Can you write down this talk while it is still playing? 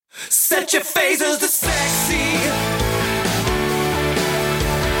Set your phasers to sexy.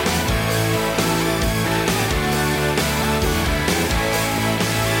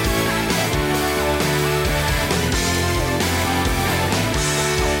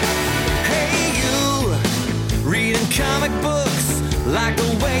 Comic books, like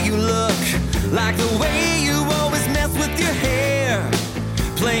the way you look, like the way you always mess with your hair.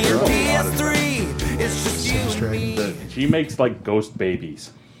 Playing your PS3, it's just you and me. She makes like ghost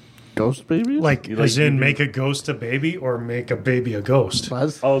babies. Ghost babies? Like as in make a ghost a baby or make a baby a ghost?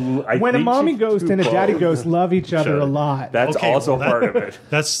 Oh, I When a think mommy she ghost do and a daddy both. ghost love each other a lot. That's also well, part of it.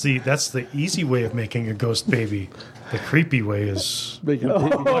 That's the easy way of making a ghost baby. The creepy way is Making a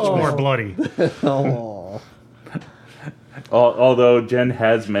baby. much more bloody. Oh. Although Jen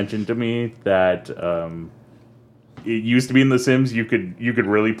has mentioned to me that it used to be in The Sims you could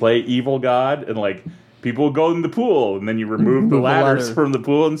really play evil god and like people would go in the pool and then you remove the Move the ladders ladder. from the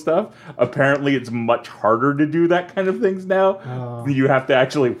pool and stuff. Apparently it's much harder to do that kind of things now. You have to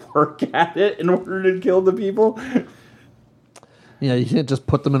actually work at it in order to kill the people. Yeah, you can't just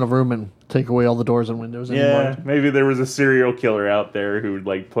put them in a room and take away all the doors and windows Yeah, anymore. maybe there was a serial killer out there who would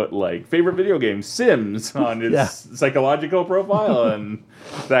like put like favorite video game Sims on his Yeah. psychological profile, and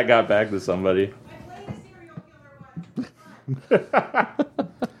that got back to somebody.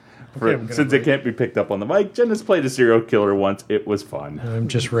 Since it can't be picked up on the mic, Jen has played a serial killer once. It was fun. I'm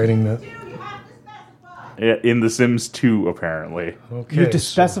just writing that. In The Sims 2, apparently. Okay. You have to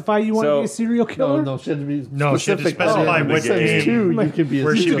specify you want to be a serial killer? No, she had to be No, she had to specific. specify in the which game. game. Two, you can be a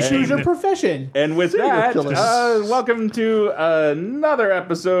Where she serial was killer. Choose your profession. And with Serial that, killers. welcome to another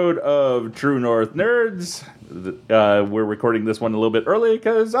episode of True North Nerds. We're recording this one a little bit early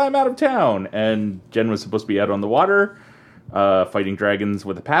because I'm out of town, and Jen was supposed to be out on the water fighting dragons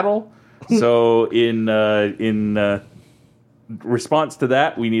with a paddle. So in response to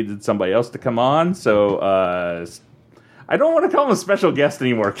that, we needed somebody else to come on. So I don't want to call him a special guest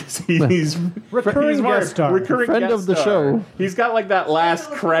anymore because he's Recurring he's more guest star. recurring Friend guest of the star. show. He's got like that last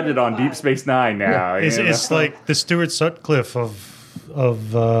credit on Deep Space Nine now. It's, you know? it's like the Stuart Sutcliffe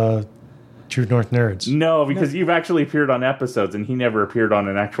of True North Nerds. No, because you've actually appeared on episodes, and he never appeared on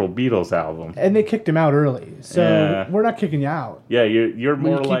an actual Beatles album. And they kicked him out early. So Yeah. we're not kicking you out. Yeah, you're We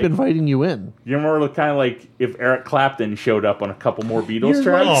more keep like inviting you in. you're more kind of like if Eric Clapton showed up on a couple more Beatles You're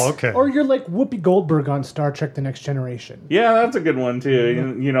tracks. like- Oh, okay. Or you're like Whoopi Goldberg on Star Trek The Next Generation. Yeah, that's a good one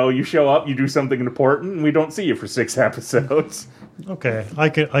too. You know, you show up, you do something important, and we don't see you for 6 episodes. Okay, I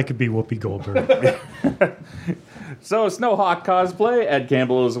could be Whoopi Goldberg. So, Snowhawk cosplay. Ed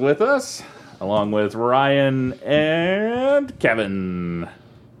Campbell is with us, along with Ryan and Kevin.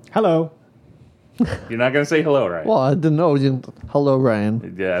 Hello. You're not going to say hello, right? Well, I didn't know. Hello,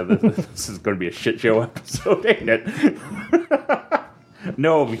 Ryan. Yeah, this is going to be a shit show episode, ain't it?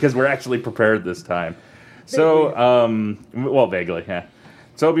 No, because we're actually prepared this time. So, well, vaguely, yeah.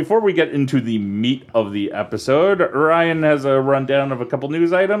 So before we get into the meat of the episode, Ryan has a rundown of a couple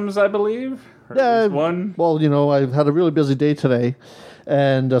news items, I believe. Or at least one. Well, I've had a really busy day today.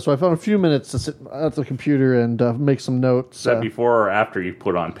 And so I found a few minutes to sit at the computer and make some notes. Is that before or after you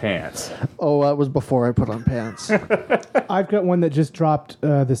put on pants? Oh, that was before I put on pants. I've got one that just dropped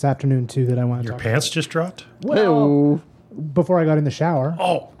this afternoon, too, that I want to Your talk pants just dropped? about. Hey-o. Before I got in the shower.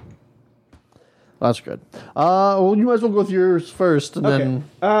 Oh, That's good. Well, you might as well go with yours first, and then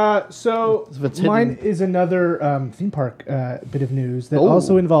So If it's mine hidden. is another theme park bit of news that Oh.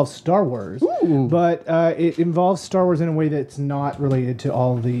 also involves Star Wars, Ooh. but it involves Star Wars in a way that's not related to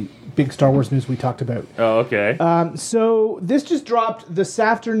all the big Star Wars news we talked about. Oh, okay. So this just dropped this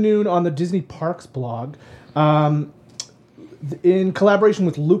afternoon on the Disney Parks blog, in collaboration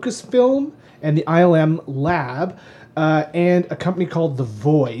with Lucasfilm and the ILM Lab. And a company called The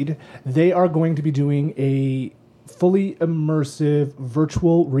Void. They are going to be doing a fully immersive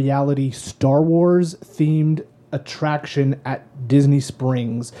virtual reality Star Wars themed attraction at Disney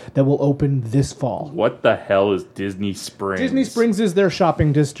Springs that will open this fall. What the hell is Disney Springs? Disney Springs is their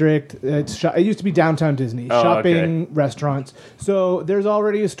shopping district. It used to be downtown Disney. Oh, Shopping, okay. restaurants. So there's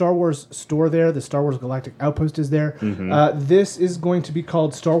already a Star Wars store there. The Star Wars Galactic Outpost is there. This is going to be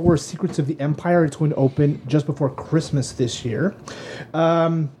called Star Wars Secrets of the Empire. It's going to open just before Christmas this year. It's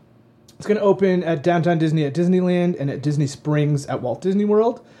going to open at downtown Disney at Disneyland and at Disney Springs at Walt Disney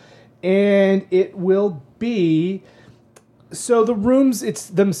World. And it will be... So the rooms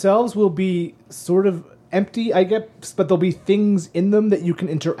themselves will be sort of empty, I guess, but there'll be things in them that you can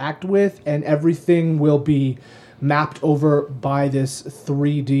interact with, and everything will be mapped over by this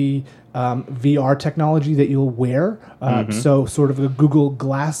 3D VR technology that you'll wear. So sort of a Google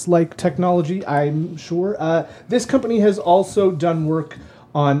Glass-like technology, I'm sure. This company has also done work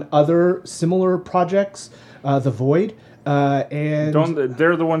on other similar projects, The Void, and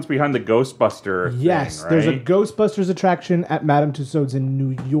They're the ones behind the Ghostbuster yes, thing, there's a right? Ghostbusters attraction at Madame Tussauds in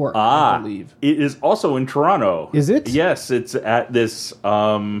New York, I believe. It is also in Toronto. Is it? Yes, it's at this.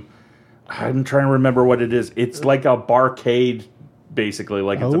 I'm trying to remember what it is. It's like a barcade, basically.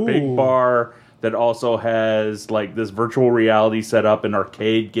 Like it's a Oh. big bar that also has like this virtual reality set up and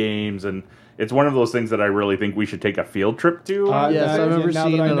arcade games, and it's one of those things that I really think we should take a field trip to. Yes, I remember now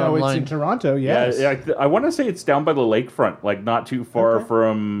seeing that I it know it's online. in Toronto. Yes. Yeah, I want to say it's down by the lakefront, like not too far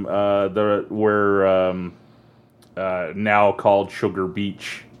from now called Sugar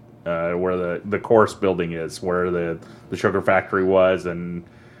Beach, where the course building is, where the sugar factory was, and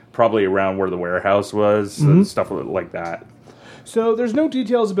probably around where the warehouse was, and stuff like that. So there's no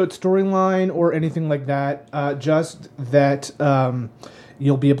details about storyline or anything like that. Just that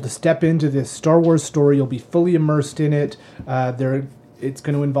you'll be able to step into this Star Wars story. You'll be fully immersed in it. It's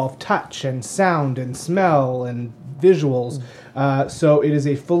going to involve touch and sound and smell and visuals. So it is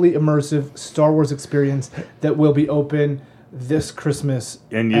a fully immersive Star Wars experience that will be open this Christmas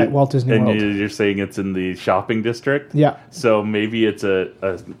at Walt Disney World. And you're saying it's in the shopping district? Yeah. So maybe it's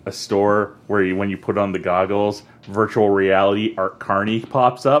a store where when you put on the goggles, virtual reality Art Carney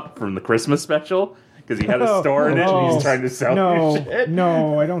pops up from the Christmas special because he had a store in it and he's trying to sell your shit.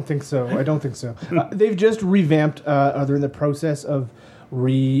 No, I don't think so. They've just revamped, they're in the process of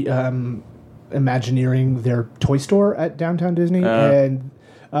imagineering their toy store at Downtown Disney, and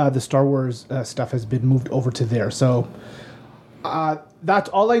the Star Wars stuff has been moved over to there. So that's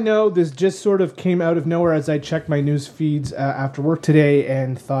all I know. This just sort of came out of nowhere as I checked my news feeds after work today,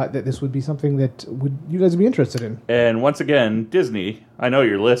 and thought that this would be something that you guys would be interested in. And once again, Disney, I know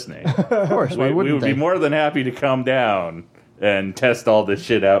you're listening. Of course, why we wouldn't would they? be more than happy to come down and test all this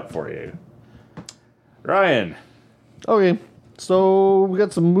shit out for you. Ryan. Okay, so we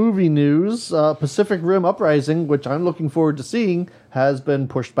got some movie news. Pacific Rim Uprising, which I'm looking forward to seeing, has been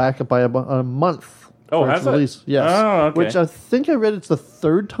pushed back by a month. Oh, for its has it? release. Yes. Oh, okay. Which I think I read it's the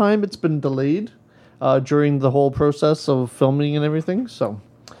third time it's been delayed during the whole process of filming and everything. So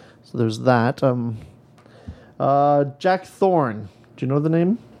there's that. Jack Thorne. Do you know the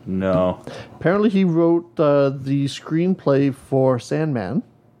name? No. Apparently he wrote the screenplay for Sandman.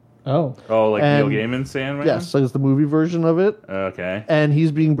 Oh. Oh, like And- Neil Gaiman's Sandman? Yes, it's the movie version of it. Okay. And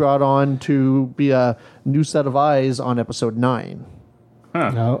he's being brought on to be a new set of eyes on episode 9.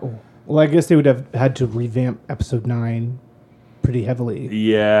 No. Well, I guess they would have had to revamp episode 9 pretty heavily.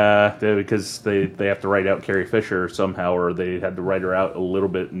 Yeah, because they have to write out Carrie Fisher somehow, or they had to write her out a little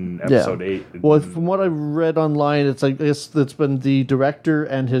bit in episode 8. Well, from what I read online, it's I guess it's been the director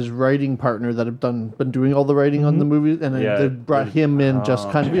and his writing partner that have been doing all the writing on the movie, and then Yeah. they brought him in just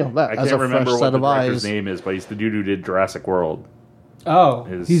kind of I as can't a remember fresh what set the of director's eyes. name is, but he's the dude who did Jurassic World. Oh.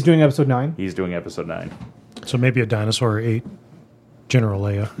 He's doing episode 9? He's doing episode 9. So maybe a dinosaur ate General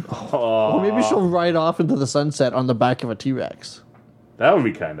Leia. Or maybe she'll ride off into the sunset on the back of a T-Rex. That would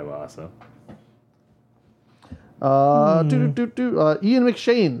be kind of awesome. Ian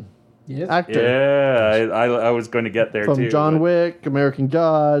McShane, Yes. actor Yeah, I was going to get there from too. John but- Wick, American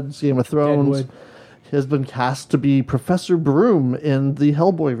Gods, Game of Thrones, Deadwood. has been cast to be Professor Broom in the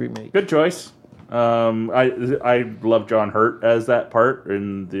Hellboy remake. Good choice. I love John Hurt as that part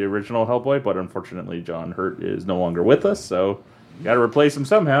in the original Hellboy, but unfortunately John Hurt is no longer with us, so got to replace him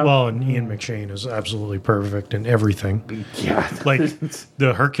somehow. Well, and Ian McShane is absolutely perfect in everything. yeah, Like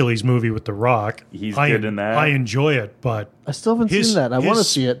the Hercules movie with The Rock. He's I, good in that. I enjoy it, but I still haven't seen that. I want to his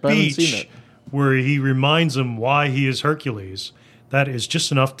see it, but I haven't seen speech it. where he reminds him why he is Hercules, that is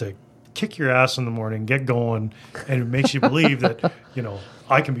just enough to kick your ass in the morning, get going, and it makes you believe that,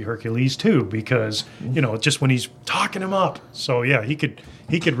 I can be Hercules too, because, just when he's talking him up. So yeah, he could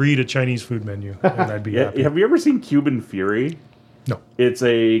read a Chinese food menu and I'd be Yeah, happy. have you ever seen Cuban Fury? No. It's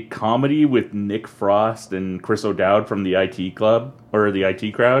a comedy with Nick Frost and Chris O'Dowd from the IT Club or the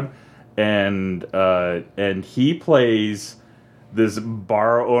IT Crowd, and he plays this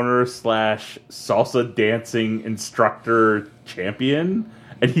bar owner / salsa dancing instructor champion,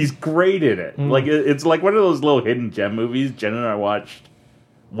 and he's great in it. Like it's like one of those little hidden gem movies Jen and I watched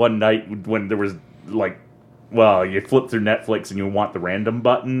one night when there was you flip through Netflix and you want the random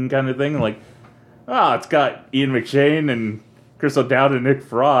button kind of thing, like, it's got Ian McShane and Chris O'Dowd and Nick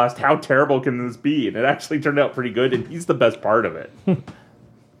Frost. How terrible can this be? And it actually turned out pretty good, and he's the best part of it.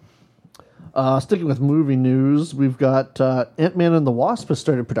 Sticking with movie news, we've got Ant-Man and the Wasp has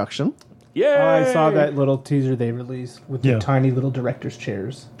started production. Yeah, I saw that little teaser they released with the Yeah. tiny little director's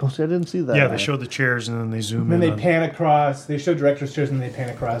chairs. Oh, see, I didn't see that. Yeah, they show the chairs and then they zoom And then in. they on- pan across. They show director's chairs and they pan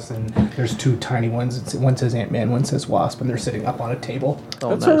across, and there's two tiny ones. One says Ant-Man, one says Wasp, and they're sitting up on a table. Oh,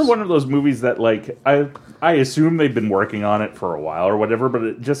 That's nice. sort of one of those movies that, like, I assume they've been working on it for a while or whatever, but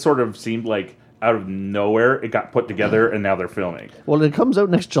it just sort of seemed like out of nowhere it got put together and now they're filming. Well, it comes out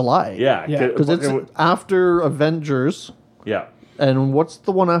next July. Yeah, Yeah, Because it's after Avengers. yeah. And what's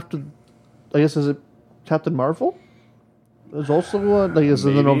the one after? I guess is it Captain Marvel? There's also one. Like, is it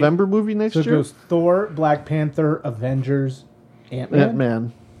the Maybe. November movie next So it year? goes Thor, Black Panther, Avengers, Ant-Man.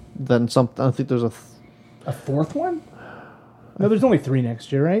 Ant-Man. Then something. I think there's A fourth one? No, there's only 3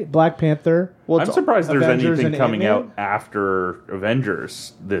 next year, right? Black Panther. Well, I'm it's- surprised there's Avengers anything and coming Ant-Man? out after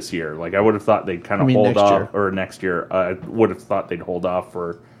Avengers this year. Like, I would have thought they'd kind You of mean hold next off, year? or next year. I would have thought they'd hold off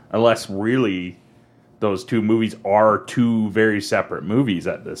for, unless really those two movies are two very separate movies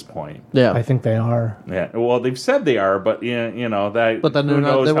at this point. Yeah. I think they are. Yeah, well, they've said they are, but you know that. But then who they're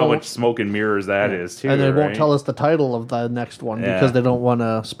not- knows they how won't- much smoke and mirrors that is too. and they right? won't tell us the title of the next one Yeah. because they don't want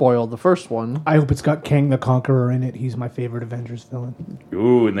to spoil the first one. I hope it's got Kang the Conqueror in it. He's my favorite Avengers villain.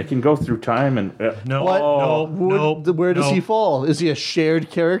 Ooh, and they can go through time and No, What? no, no. Where does no. he fall? Is he a shared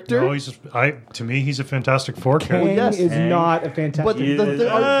character? No, to me, he's a Fantastic Four Kang character. yes. is Kang. not a fantastic. But He the, is-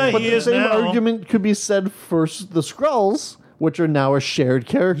 but he the is same now. argument could be said for the Skrulls, which are now a shared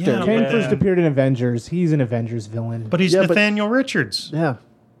character. Yeah. Kang Yeah. first appeared in Avengers. He's an Avengers villain. But he's Yeah, but- Nathaniel Richards Yeah.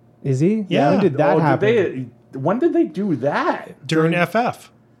 Is he? Yeah. When did that oh, happen? when did they do that? during FF.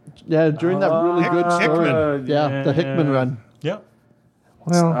 Yeah, during that really good story. Hickman. Yeah, the Hickman run. Yeah.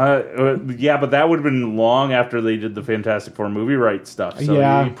 Well, Yeah, but that would have been long after they did the Fantastic Four movie right stuff. So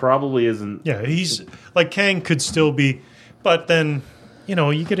Yeah. he probably isn't. Yeah, he's like Kang could still be, but then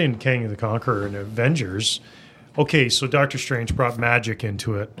you get in Kang the Conqueror and Avengers. Okay, so Doctor Strange brought magic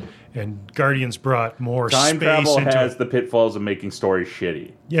into it, and Guardians brought more Time space travel into has it. the pitfalls of making stories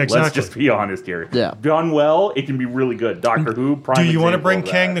shitty. Yeah, Let's exactly. just be honest here. Yeah. Done well, it can be really good. Doctor Who, prime Do you want to example bring of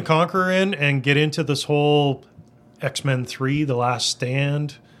that. Kang the Conqueror in and get into this whole X-Men 3, The Last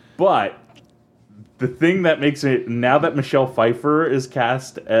Stand? But the thing that makes it, now that Michelle Pfeiffer is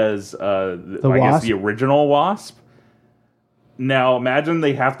cast as I guess Wasp? the original Wasp. Now imagine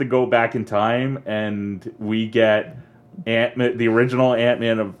they have to go back in time and we get the original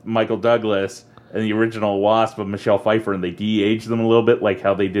Ant-Man of Michael Douglas and the original Wasp of Michelle Pfeiffer, and they de-age them a little bit like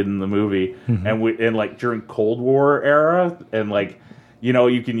how they did in the movie. And like during Cold War era, and like you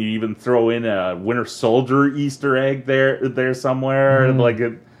can even throw in a Winter Soldier Easter egg there somewhere. And like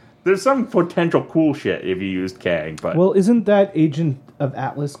there's some potential cool shit if you used Kang, but well, isn't that Agent of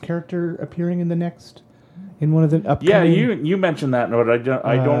Atlas character appearing in one of the yeah, upcoming? you mentioned that, but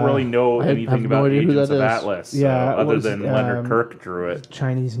I don't really know I have anything no about idea who Agents that of is. Atlas, Yeah, other what was than it, Leonard Kirk drew it.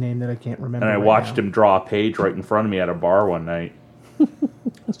 Chinese name that I can't remember. And I right watched now. him draw a page right in front of me at a bar one night.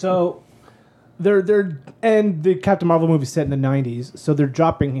 So they're and the Captain Marvel movie set in the 90s, so they're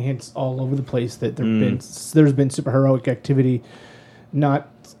dropping hints all over the place that there's been superheroic activity, not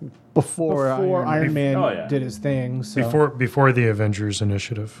Before Iron Man Oh, yeah. did his thing. So, Before the Avengers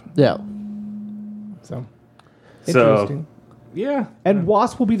Initiative. Yeah. so So- interesting. Yeah, And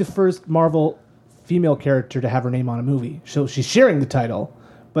Wasp will be the first Marvel female character to have her name on a movie. So she's sharing the title,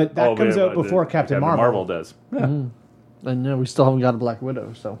 but that comes out before Captain Marvel. does. Yeah. And we still haven't got a Black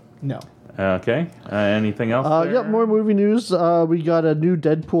Widow, so. No. Okay. Anything else? there? Yeah, more movie news. We got a new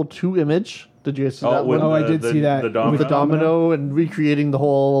Deadpool 2 image. Did you guys see that with one? Oh, I did see that. The With domino. With the domino and recreating the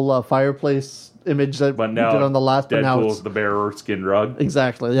whole fireplace image that But we now did on the last. But now Deadpool's it's, the bearer skin rug.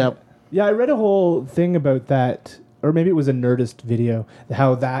 exactly. Yeah. Yeah, I read a whole thing about that, or maybe it was a Nerdist video,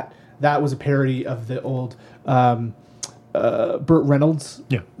 how that was a parody of the old Burt Reynolds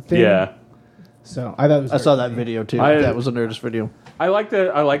Yeah. thing. Yeah. So I thought it was I saw very that funny. video too. I- That was a Nerdist video. I like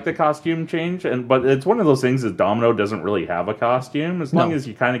the costume change, but it's one of those things that Domino doesn't really have a costume as long No. as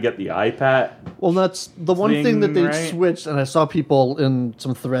you kind of get the eye pat. Well, that's the one thing that they Thing, right? switched, and I saw people in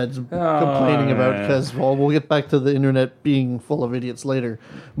some threads complaining about yeah. because, well, we'll get back to the internet being full of idiots later.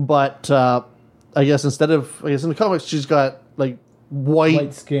 But I guess in the comics, she's got like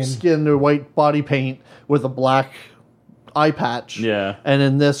white skin. or white body paint with a black eye patch. Yeah. And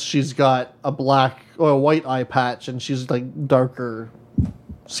in this, she's got a black or a white eye patch, and she's like darker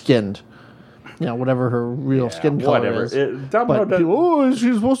skinned. Whatever her real skin color Whatever. is. Domino But does, people,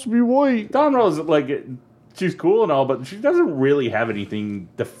 she's supposed to be white. Domino's like she's cool and all, but she doesn't really have anything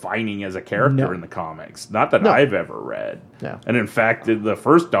defining as a character No. in the comics. Not that No. I've ever read. Yeah. And in fact, the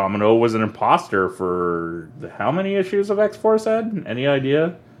first Domino was an imposter for how many issues of X-Force had? Any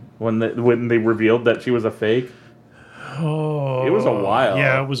idea when they revealed that she was a fake? Oh, It was a while.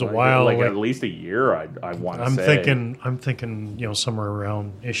 Yeah, it was a while. Like at least a year. I want to say. I'm thinking, somewhere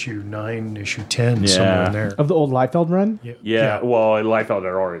around issue 9, issue 10, Yeah. somewhere in there. Of the old Liefeld run? Yeah, well, Liefeld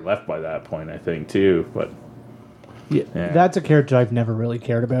had already left by that point, I think, too. But Yeah. That's a character I've never really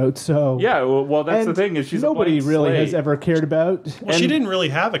cared about. So yeah, well, that's the And thing is she's nobody a blank really slate. has ever cared about. Well, she didn't really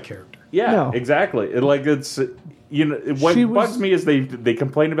have a character. Yeah, No. exactly. It's what She was- bugs me is they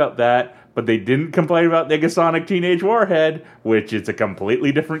complain about that, but they didn't complain about Negasonic Teenage Warhead, which is a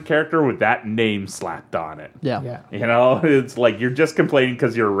completely different character with that name slapped on it. Yeah. Yeah. It's like you're just complaining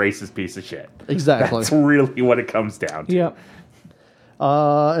because you're a racist piece of shit. Exactly. That's really what it comes down to. Yeah.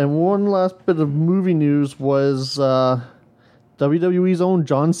 And one last bit of movie news was WWE's own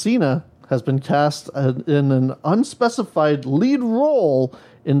John Cena has been cast in an unspecified lead role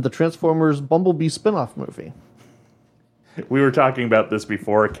in the Transformers Bumblebee spin-off movie. We were talking about this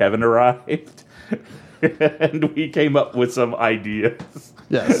before Kevin arrived, and we came up with some ideas.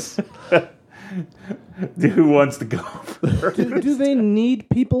 Yes. Who wants to go first? Do they need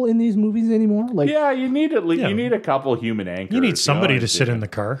people in these movies anymore? Like, Yeah, you need at least Yeah. you need a couple human anchors. You need somebody to know, sit in the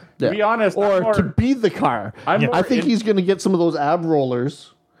car. Yeah. be honest, I'm or more- to be the car. I'm more I think in- he's going to get some of those ab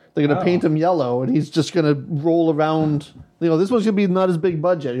rollers. They're going to paint him yellow, and he's just going to roll around. This one's going to be not as big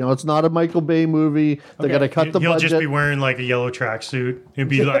budget. It's not a Michael Bay movie. They're going to cut the He'll budget. just be wearing like a yellow tracksuit. He'll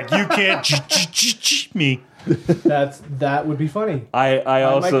be like, "You can't cheat me." that would be funny. I might go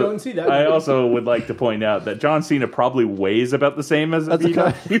also and see that. I also would like to point out that John Cena probably weighs about the same as a That's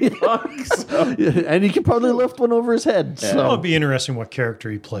okay. VW Punk, so- and he can probably lift one over his head. Well, So it'd be interesting what character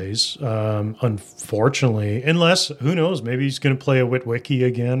he plays. Unfortunately, unless who knows, maybe he's going to play a Witwicky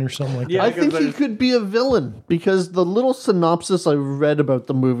again or something like Yeah, I because think he there's- could be a villain because the little synopsis I read about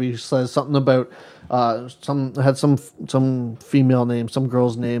the movie says something about some female name, some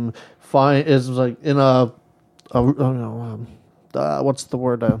girl's name. Fine is like in what's the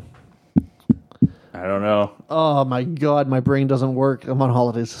word? I don't know. Oh my god, my brain doesn't work. I'm on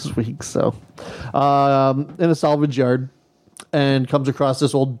holidays this week, so in a salvage yard, and comes across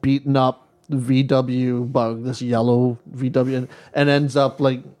this old beaten up VW bug, this yellow VW, and ends up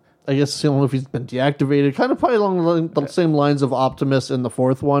like, I guess I don't know if he's been deactivated. Kind of probably along the same lines of Optimus in the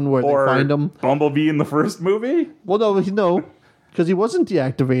fourth one, where Or they find him. Bumblebee in the first movie? Well, no, because he wasn't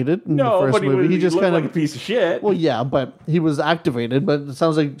deactivated in No, the first but he, movie. was, He just looked kind like of a piece of shit. Well, yeah, but he was activated. But it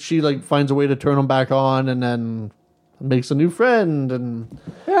sounds like she finds a way to turn him back on, and then makes a new friend. And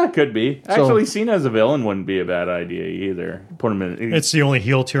Yeah, it could be. Actually, Cena as a villain wouldn't be a bad idea either. Put him in. It's the only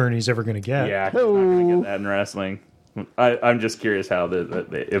heel turn he's ever going to get. Yeah, he's not going to get that in wrestling. I'm just curious how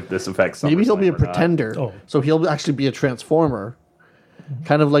if this affects. maybe he'll be a SummerSlam or not. pretender. Oh. So he'll actually be a transformer,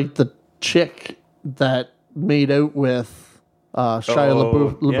 kind of like the chick that made out with Shia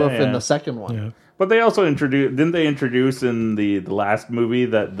LaBeouf in yeah. the second one. Yeah. But they also didn't they introduce in the last movie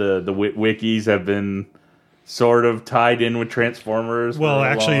that the Wikis have been sort of tied in with Transformers? Well, for a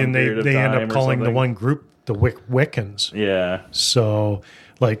actually, long and period of they end time up or calling the something? one group the Wiccans. Yeah, So,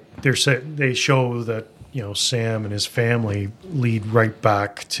 like, they show that Sam and his family lead right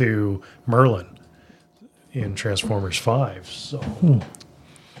back to Merlin in Transformers 5. So,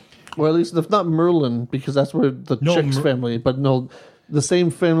 Or at least if not Merlin, because that's where the No, chick's family. But no, the same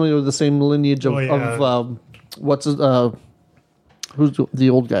family or the same lineage of, Oh, yeah. what's his, who's the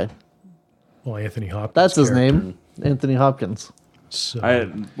old guy? well, Anthony Hopkins. That's his character. name, Anthony Hopkins. So,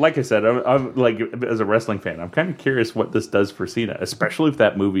 like I said, I'm like as a wrestling fan, I'm kind of curious what this does for Cena, especially if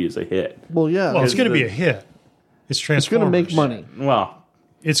that movie is a hit. Well, yeah, well, it's is going to be the- a hit. It's it's Transformers. going to make money. Well,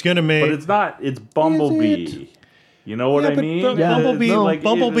 It's going to make. but it's not. It's Bumblebee. You know what I but mean? Yeah, Bumblebee, no. Like,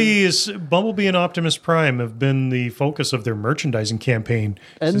 Bumblebee and Optimus Prime have been the focus of their merchandising campaign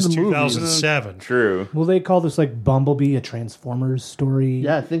And since the movies. 2007. True. will they call this like Bumblebee a Transformers story?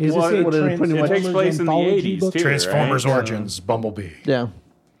 Yeah, I think Is it's this a what it pretty much- It takes place in the anthology 80s, book? too. Transformers right? Origins, Bumblebee. Yeah.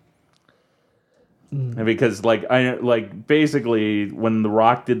 Because basically when The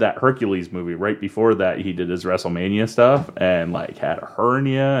Rock did that Hercules movie, right before that he did his WrestleMania stuff and had a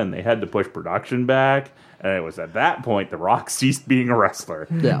hernia and they had to push production back. And it was at that point The Rock ceased being a wrestler.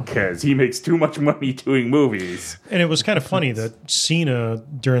 Yeah. Because he makes too much money doing movies. And it was kind of funny that Cena,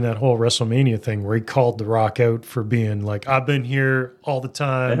 during that whole WrestleMania thing, where he called The Rock out for being like, "I've been here all the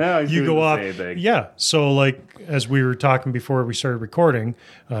time. Yeah, he's you doing go the off." same thing. Yeah. So, as we were talking before we started recording,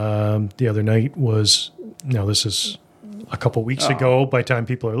 the other night was, this is a couple weeks ago. By the time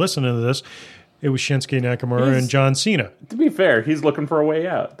people are listening to this, it was Shinsuke Nakamura and John Cena. To be fair, he's looking for a way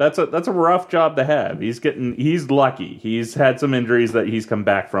out. That's a rough job to have. He's lucky. He's had some injuries that he's come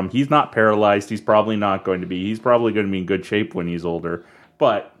back from. He's not paralyzed. He's probably not going to be. He's probably going to be in good shape when he's older.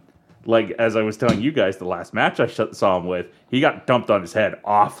 But like as I was telling you guys, the last match I saw him with, he got dumped on his head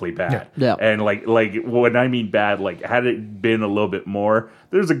awfully bad. Yeah. And like when I mean bad, like had it been a little bit more,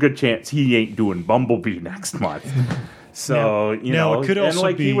 there's a good chance he ain't doing Bumblebee next month. So you Now, know, it could and also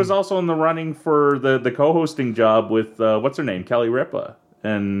like he be- was also in the running for the co-hosting job with what's her name, Kelly Ripa,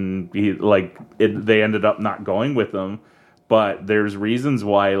 and they ended up not going with him. But there's reasons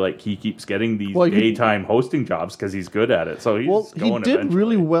why like he keeps getting these daytime hosting jobs because he's good at it. So he's he going did eventually.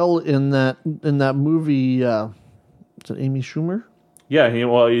 really well in that movie. Is it Amy Schumer? Yeah, he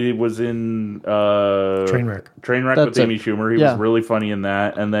was in Trainwreck. Trainwreck That's with Amy it. Schumer. He Yeah. was really funny in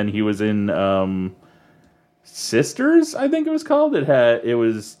that, and then he was in Sisters, I think it was called. It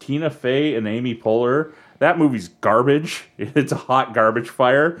was Tina Fey and Amy Poehler. That movie's garbage. It's a hot garbage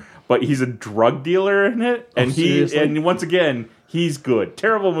fire, but he's a drug dealer in it, and seriously? once again he's good.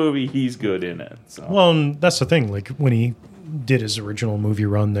 Terrible movie, he's good in it. So. Well, and that's the thing. Like when he did his original movie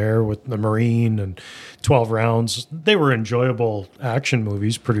run there with the Marine and 12 Rounds, they were enjoyable action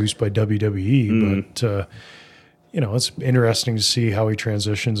movies produced by WWE. But it's interesting to see how he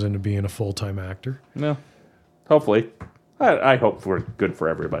transitions into being a full-time actor. No, hopefully. I hope we're good for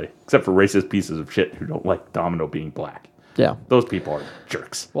everybody, except for racist pieces of shit who don't like Domino being black. Yeah. Those people are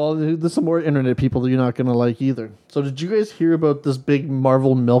jerks. Well, there's some more internet people that you're not going to like either. So did you guys hear about this big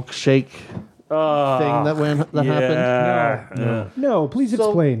Marvel milkshake thing that happened? No, please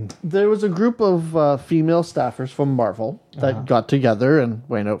explain. There was a group of female staffers from Marvel that got together and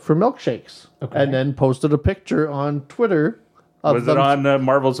went out for milkshakes. Okay. And then posted a picture on Twitter of Was them. it on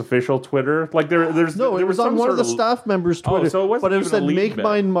Marvel's official Twitter? Like there's No, there it was on some one of sort the staff members' Twitter. so it wasn't but it even a said leak "Make then.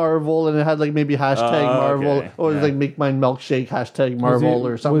 Mine Marvel" and it had like maybe hashtag Marvel okay. or Yeah. like "Make Mine Milkshake" hashtag Marvel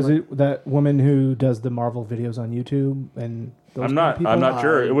or something. Was it that woman who does the Marvel videos on YouTube and those I'm kind of people? I'm not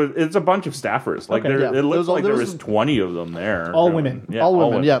sure. It's a bunch of staffers. Like Okay. Yeah. it looks like there there was was 20 of them there. All women. Yeah, all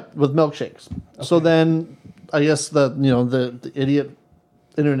women, yeah, with milkshakes. So then, I guess the idiot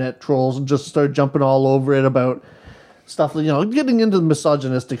internet trolls just started jumping all over it about stuff, getting into the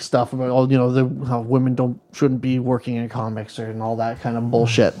misogynistic stuff about all, how women shouldn't be working in comics and all that kind of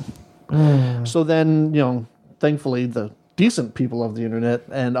bullshit. So then, thankfully, the decent people of the internet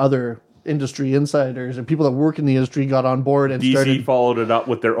and other industry insiders and people that work in the industry got on board and DC started. followed it up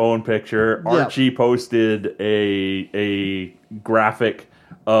with their own picture. Yeah. Archie posted a graphic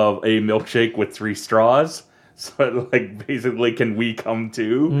of a milkshake with 3 straws. So like basically, can we come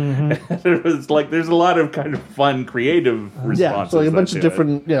too? And it was like there's a lot of kind of fun, creative responses. Yeah, so like a bunch of to it.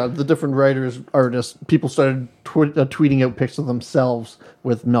 different, the different writers, artists, people started tweeting out pictures of themselves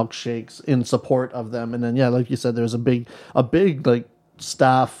with milkshakes in support of them, and then like you said, there's a big like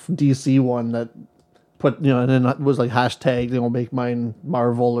staff DC one that put and then it was like hashtag make mine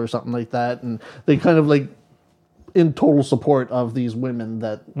Marvel or something like that, and they kind of like in total support of these women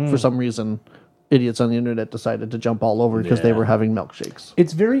that for some reason idiots on the internet decided to jump all over because they Yeah. were having milkshakes.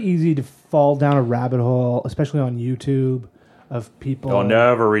 It's very easy to fall down a rabbit hole, especially on YouTube, of people. I'll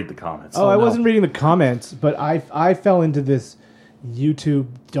never read the comments. I wasn't reading the comments, but I fell into this YouTube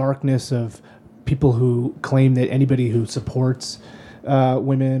darkness of people who claim that anybody who supports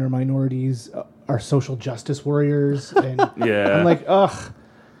women or minorities are social justice warriors. And Yeah. I'm like, ugh,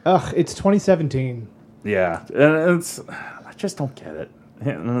 it's 2017. Yeah, and I just don't get it.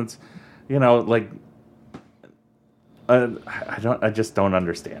 And it's I just don't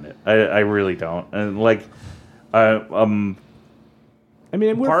understand it. I really don't. And like I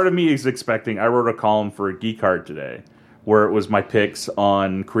mean, part of me is expecting. I wrote a column for Geek Art today where it was my picks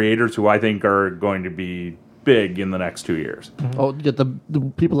on creators who I think are going to be big in the next 2 years. Oh, get the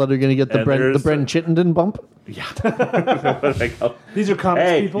people that are going to get the And Brendan there's- Chittenden bump. Like, these are comics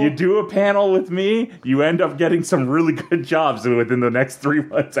hey, people. you do a panel with me, you end up getting some really good jobs within the next 3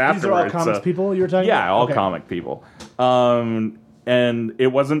 months afterwards. These are all comics So- people you were talking Yeah, about? all Okay. comic people. And it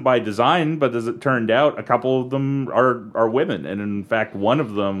wasn't by design, but as it turned out, a couple of them are women. And in fact, one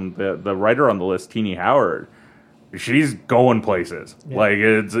of them, the writer on the list, Teenie Howard, she's going places. Yeah. Like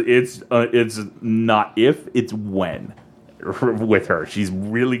it's not if, it's when with her. She's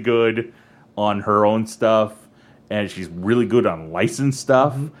really good on her own stuff, and she's really good on licensed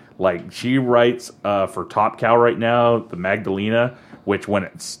stuff. Like she writes for Top Cow right now, the Magdalena, which when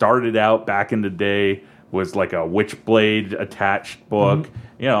it started out back in the day was like a Witchblade attached book,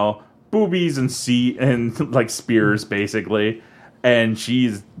 boobies and like spears basically, and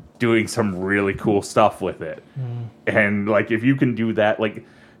she's doing some really cool stuff with it. And like if you can do that, like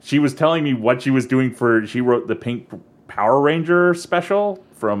she was telling me what she was doing she wrote the Pink Power Ranger special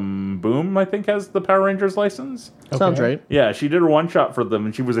from Boom, I think has the Power Rangers license. Sounds Okay. right. Yeah, she did a one shot for them,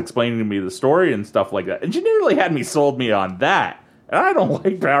 and she was explaining to me the story and stuff like that. And she nearly had me sold me on that and I don't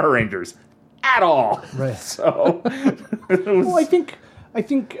like Power Rangers at all. Right. So, it was, Well, I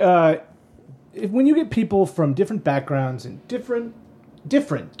think when you get people from different backgrounds and different,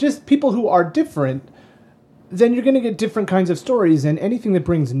 just people who are different, then you're going to get different kinds of stories, and anything that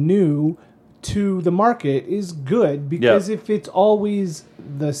brings new to the market is good, because if it's always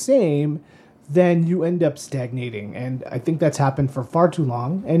the same, then you end up stagnating, and I think that's happened for far too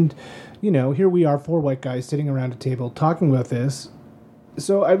long. And here we are, 4 white guys sitting around a table talking about this.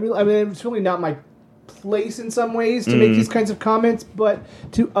 So I mean, it's really not my place in some ways to make these kinds of comments, but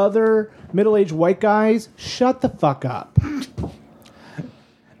to other middle-aged white guys, shut the fuck up.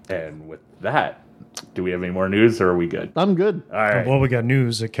 and with that, do we have any more news, or are we good? I'm good. All right. Well, we got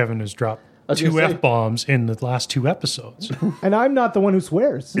news that Kevin has dropped was 2 gonna say- F-bombs in the last 2 episodes. And I'm not the one who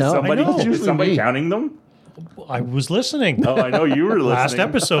swears. No, somebody, I know. is Usually somebody me. counting them? I was listening. Oh, I know you were listening. Last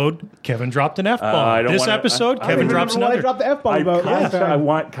episode, Kevin dropped an I F-bomb. don't This wanna- episode, I Kevin don't drops Remember what I another. dropped the F-bomb I about last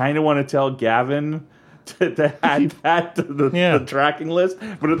time. kind of want to tell Gavin to add that to the tracking list,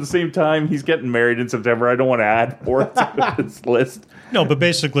 but at the same time, he's getting married in September. I don't want to add more to his list. No, but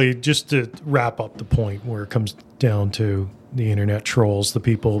basically, just to wrap up the point where it comes down to the internet trolls, the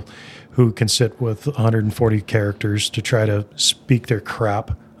people who can sit with 140 characters to try to speak their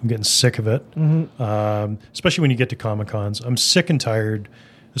crap. I'm getting sick of it, especially when you get to Comic-Cons. I'm sick and tired,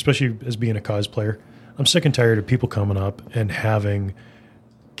 especially as being a cosplayer. I'm sick and tired of people coming up and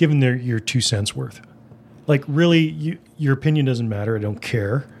giving your 2 cents worth. Like, really, your opinion doesn't matter. I don't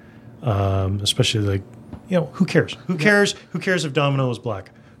care. Especially, who cares? Who cares? Who cares if Domino is black?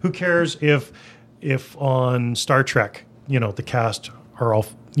 Who cares if on Star Trek, the cast are all,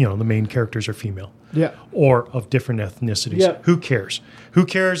 the main characters are female? Yeah. Or of different ethnicities. Yeah. Who cares? Who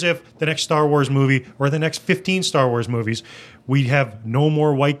cares if the next Star Wars movie or the next 15 Star Wars movies, we have no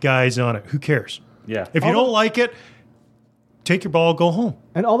more white guys on it? Who cares? Yeah. If you don't like it, take your ball, go home.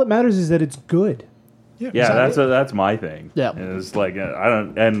 And all that matters is that it's good. Yeah, that's my thing. Yeah. And it's like I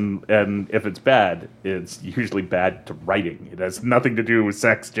don't, and if it's bad, it's usually bad to writing. It has nothing to do with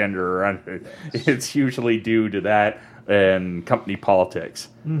sex, gender, or anything. It's usually due to that and company politics.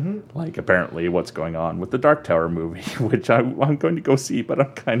 Mm-hmm. Like apparently what's going on with the Dark Tower movie, which I'm going to go see, but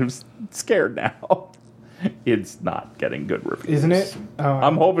I'm kind of scared now. It's not getting good reviews, Isn't it?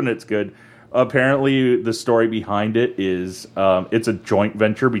 I'm hoping it's good. Apparently, the story behind it is it's a joint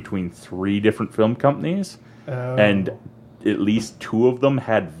venture between 3 different film companies, and at least 2 of them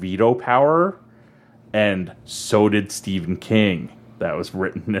had veto power, and so did Stephen King. That was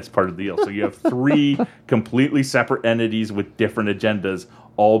written as part of the deal. So you have 3 completely separate entities with different agendas,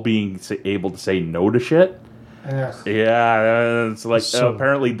 all being able to say no to shit. Yes. Yeah, it's like So-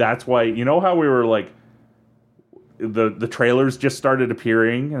 apparently that's why, how we were like, the trailers just started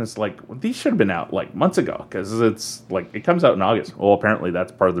appearing, and it's like, well, these should have been out like months ago, because it's like it comes out in August. Well, apparently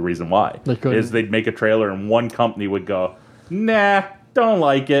that's part of the reason why is they'd make a trailer and one company would go, nah, don't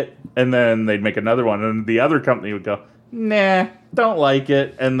like it, and then they'd make another one, and the other company would go, nah, don't like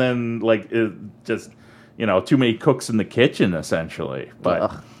it, and then like it just too many cooks in the kitchen essentially.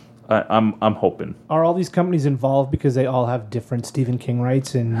 But I'm hoping. Are all these companies involved because they all have different Stephen King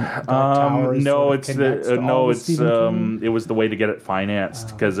rights and Dark Tower is No, sort of it's connects to all the Stephen King? it was the way to get it financed,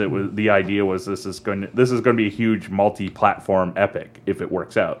 because it was the idea was this is going to be a huge multi-platform epic if it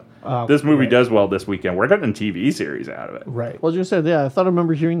works out. This movie right. does well this weekend. We're getting a TV series out of it. Right. What was you say? Yeah, I thought I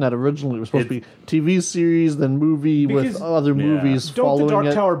remember hearing that originally. It was supposed to be TV series, then movie Because- with other movies Don't following the Dark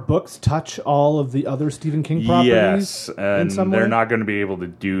it. Tower books touch all of the other Stephen King properties? Yes, in and some they're way? not going to be able to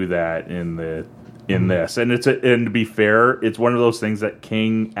do that in this. And and to be fair, it's one of those things that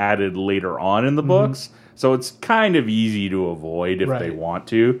King added later on in the books, so it's kind of easy to avoid if they Right. want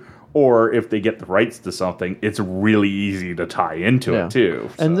to, or if they get the rights to something, it's really easy to tie into Yeah. it too.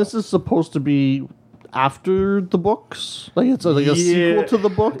 And so. this is supposed to be after the books. Like it's like a sequel to the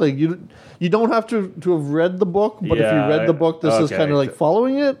book. Like you don't have to have read the book, but if you Yeah, read the book, this is okay. kind of like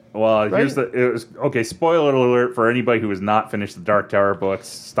following it. Well, here's Right? spoiler alert for anybody who has not finished the Dark Tower books.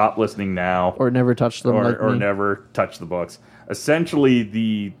 Stop listening now. Or never touch them like or me. never touch the books. Essentially,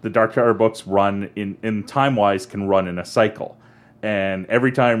 the Dark Tower books run in time-wise can run in a cycle. And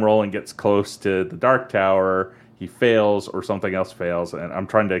every time Roland gets close to the Dark Tower, he fails or something else fails. And I'm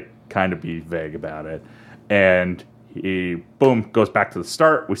trying to kind of be vague about it. And he, boom, goes back to the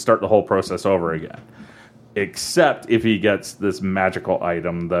start. We start the whole process over again. Except if he gets this magical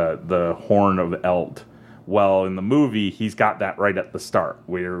item, the Horn of Eld. Well, in the movie, he's got that right at the start.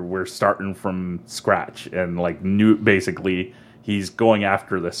 We're starting from scratch and like new. Basically, he's going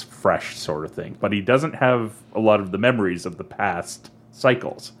after this fresh sort of thing. But he doesn't have a lot of the memories of the past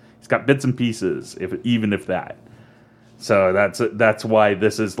cycles. He's got bits and pieces, even if that. So that's why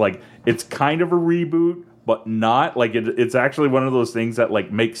this is like, it's kind of a reboot, but not like it's actually one of those things that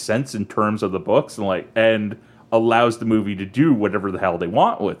like makes sense in terms of the books and allows the movie to do whatever the hell they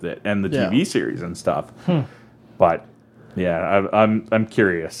want with it and the TV series and stuff. But yeah, I'm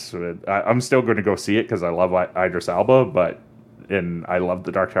curious. I'm still going to go see it because I love Idris Elba, and I love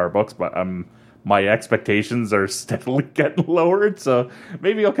the Dark Tower books, but my expectations are steadily getting lowered, so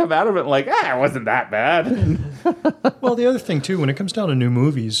maybe I'll come out of it like, it wasn't that bad. Well, the other thing, too, when it comes down to new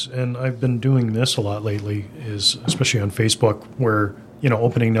movies, and I've been doing this a lot lately, is especially on Facebook, where,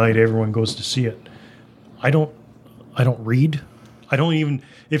 opening night, everyone goes to see it. I don't read. I don't even,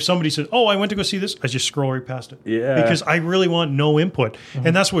 if somebody says, I went to go see this, I just scroll right past it. Yeah. Because I really want no input.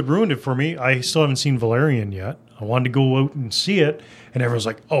 And that's what ruined it for me. I still haven't seen Valerian yet. I wanted to go out and see it, and everyone's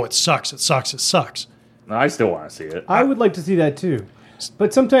like, it sucks, it sucks, it sucks. I still want to see it. I would like to see that too.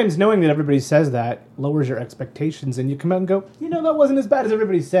 But sometimes knowing that everybody says that lowers your expectations, and you come out and go, that wasn't as bad as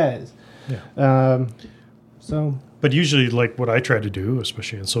everybody says. Yeah. So. But usually, like what I try to do,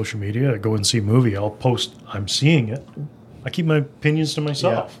 especially on social media, I go and see a movie, I'll post, I'm seeing it. I keep my opinions to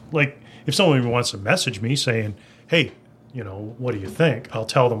myself. Yeah. Like, if someone wants to message me saying, hey, what do you think? I'll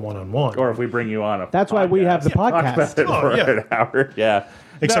tell them one-on-one. Or if we bring you on That's why we have the podcast. For an hour. Yeah.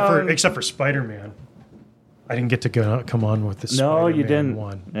 Except for Spider-Man. I didn't get to come on with the Spider-Man you didn't.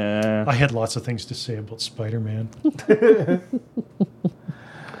 one. Yeah. I had lots of things to say about Spider-Man.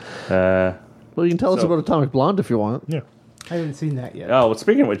 Well, you can tell us about Atomic Blonde if you want. Yeah. I haven't seen that yet. Oh, well,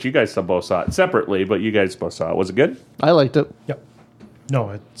 speaking of which, you guys both saw it separately, but you guys both saw it. Was it good? I liked it. Yep. No,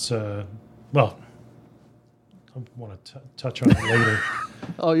 it's, well, I want to touch on it later.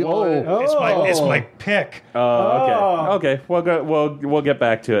 It's my pick. Okay. We'll get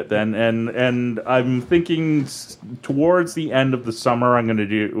back to it then. And I'm thinking towards the end of the summer,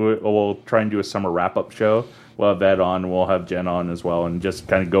 we'll try and do a summer wrap up show. We'll have Ed on, we'll have Jen on as well, and just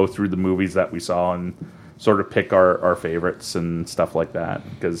kind of go through the movies that we saw and sort of pick our favorites and stuff like that.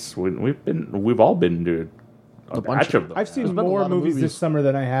 Because we've all been to a batch of them. I've seen more movies this summer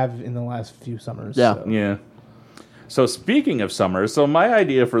than I have in the last few summers. Yeah. So. Yeah. So speaking of summer, my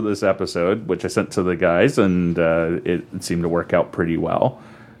idea for this episode, which I sent to the guys, and it seemed to work out pretty well,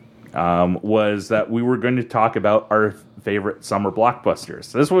 was that we were going to talk about our favorite summer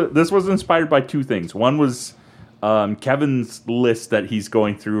blockbusters. This was inspired by two things. One was Kevin's list that he's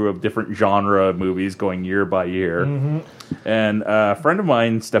going through of different genre movies going year by year. Mm-hmm. And a friend of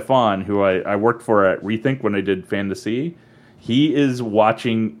mine, Stefan, who I worked for at Rethink when I did Fantasy, he is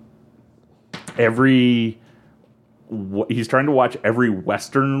watching he's trying to watch every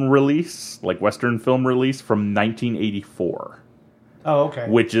Western release, like Western film release from 1984. Oh, okay.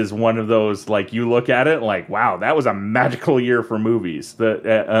 Which is one of those, like, you look at it like, wow, that was a magical year for movies.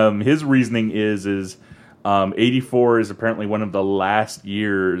 His reasoning is 84 is apparently one of the last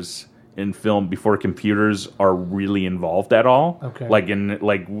years in film before computers are really involved at all. Okay. Like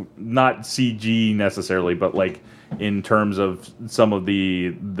not CG necessarily, but like in terms of some of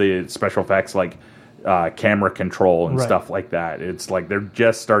the special effects, like camera control and stuff like that. It's like they're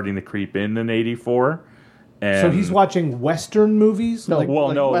just starting to creep in 84. And so he's watching Western movies? No, like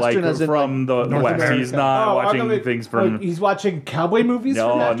from the West. America. He's not watching things from... he's watching cowboy movies?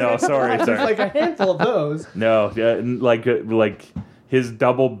 Sorry. There's like a handful of those. No, like his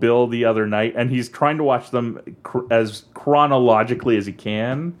double bill the other night, and he's trying to watch them as chronologically as he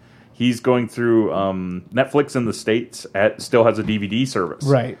can. He's going through Netflix in the States still has a DVD service.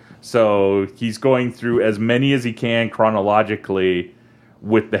 Right. So he's going through as many as he can chronologically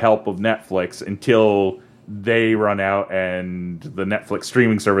with the help of Netflix until they run out and the Netflix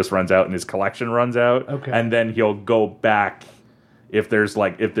streaming service runs out and his collection runs out. Okay. And then he'll go back if there's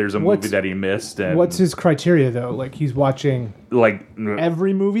a movie that he missed. And what's his criteria though? Like he's watching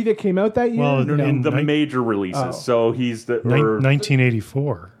every movie that came out that year? Well, in the major releases. Oh. So he's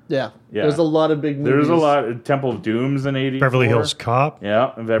 1984. Yeah. There's a lot of big movies. There's a lot of Temple of Doom's in 84. Beverly Hills Cop.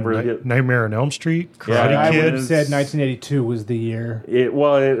 Yeah, Nightmare on Elm Street. Karate Yeah, I Kid. would have said 1982 was the year.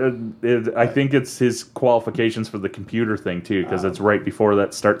 I think it's his qualifications for the computer thing too, because it's right before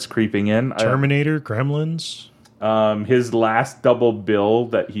that starts creeping in. Terminator, Gremlins. His last double bill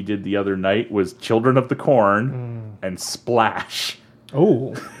that he did the other night was Children of the Corn and Splash.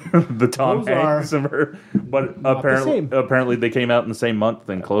 Oh, the Tom Hanks but apparently they came out in the same month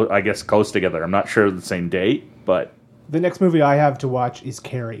and close together. I'm not sure the same date, but the next movie I have to watch is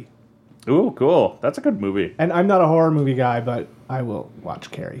Carrie. Ooh, cool! That's a good movie. And I'm not a horror movie guy, but I will watch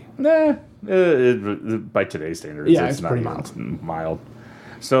Carrie. Nah, by today's standards, Yeah, it's not pretty mild.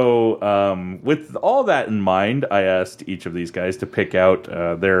 So, with all that in mind, I asked each of these guys to pick out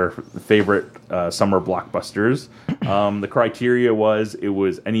their favorite summer blockbusters. The criteria was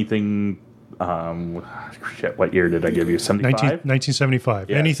anything. What year did I give you? 75? 1975.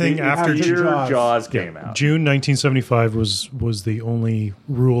 Yeah, Anything see, after after June. Jaws came out. June 1975 was the only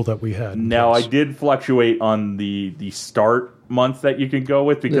rule that we had. in Now, I place. did fluctuate on the start month that you can go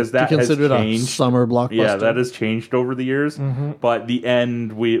with because that you has consider it a changed. summer blockbuster. Yeah, that has changed over the years. But the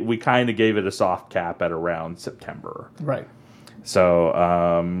end, we kind of gave it a soft cap at around September. Right.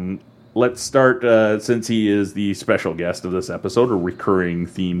 So let's start, since he is the special guest of this episode, or recurring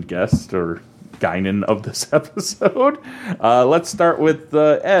themed guest, or Guinan of this episode. Let's start with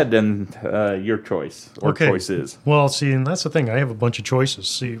Ed and your choice, or choices. Well, see, and that's the thing. I have a bunch of choices.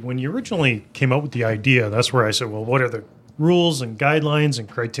 See, when you originally came up with the idea, that's where I said, well, what are the rules and guidelines and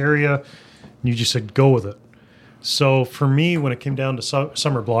criteria? And you just said, go with it. So for me, when it came down to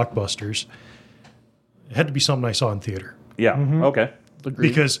summer blockbusters, it had to be something I saw in theater. Yeah, okay. Agreed.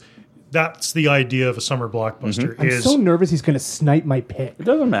 Because that's the idea of a summer blockbuster. I'm is so nervous he's going to snipe my pick. It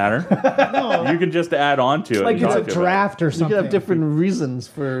doesn't matter. You can just add on to it. Like and it's a talk about it. draft or You something. could have different reasons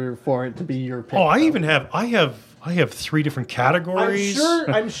for it to be your pick. Oh, I though. even have I have 3 different categories.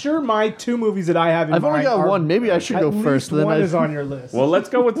 I'm sure my 2 movies that I have in I've only mind got are- one. Maybe I should at go least first. Then one I is on your list. Well, let's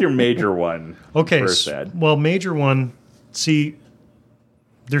go with your major one. Okay, First, Ed. well, major one. See,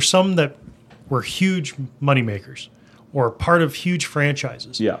 there's some that were huge moneymakers or part of huge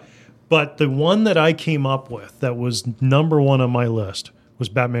franchises. Yeah. But the one that I came up with that was number 1 on my list was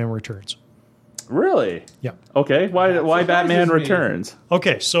Batman Returns. Really? Yeah. Okay. Why Batman me. Returns?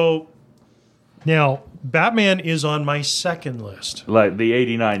 Okay, so now Batman is on my second list. Like the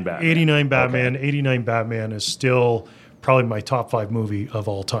 89 Batman. 89 Batman. 89 Batman is still probably my top 5 movie of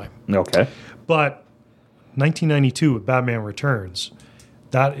all time. Okay. But 1992 with Batman Returns,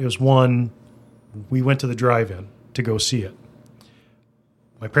 that is one we went to the drive-in to go see it.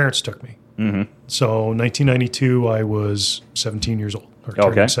 My parents took me. Mm-hmm. So 1992, I was 17 years old, or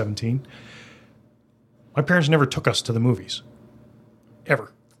turning Okay. 17. My parents never took us to the movies,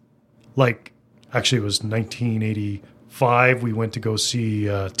 ever. Like, actually, it was 1985. We went to go see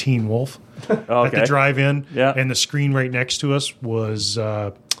Teen Wolf at the Okay. drive-in, Yeah. and the screen right next to us was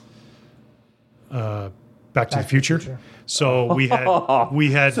Back to the Future. So we had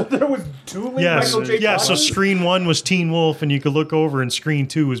there was dueling yes, Michael J. yeah. So Fox? screen 1 was Teen Wolf, and you could look over, and screen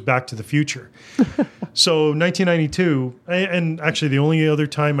 2 was Back to the Future. So 1992, and actually the only other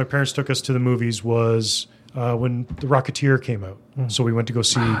time my parents took us to the movies was when The Rocketeer came out. So we went to go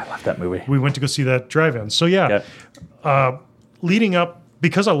see. I love that movie. We went to go see that drive-in. So yeah, leading up,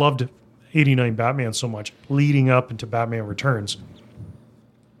 because I loved 89 Batman so much, leading up into Batman Returns,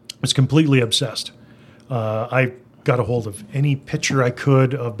 I was completely obsessed. I got a hold of any picture I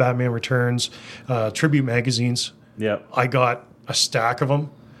could of Batman Returns, tribute magazines. Yeah. I got a stack of them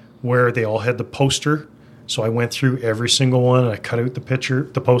where they all had the poster. So I went through every single one and I cut out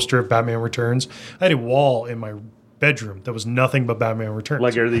the poster of Batman Returns. I had a wall in my bedroom that was nothing but Batman Returns.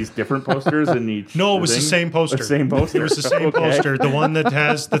 Like, are these different posters in each? No, it was the thing? same poster. The same poster. It was the same Okay. poster. The one that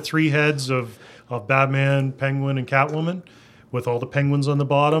has the 3 heads of Batman, Penguin, and Catwoman with all the penguins on the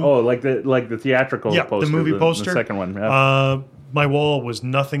bottom. Oh, like the theatrical yeah, poster. the movie poster. The second one. Yeah. My wall was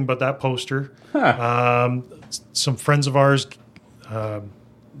nothing but that poster. Some friends of ours,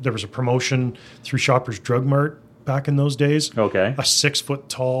 there was a promotion through Shoppers Drug Mart back in those days. Okay. A 6-foot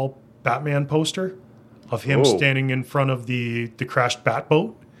tall Batman poster of him Whoa. standing in front of the crashed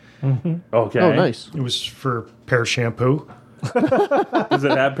Batboat. Okay. Oh, nice. It was for Pear Shampoo. Does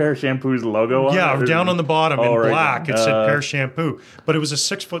it have Pear Shampoo's logo on Yeah, it? down on the bottom in right. black, it said Pear Shampoo. But it was a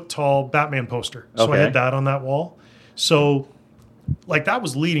 6-foot tall Batman poster. So I Okay. had that on that wall. So, like, that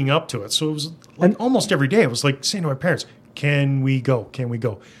was leading up to it. So it was like almost every day. I was like saying to my parents, can we go? Can we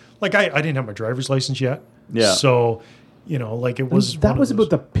go? Like, I didn't have my driver's license yet. Yeah. So, you know, like, it was. That was about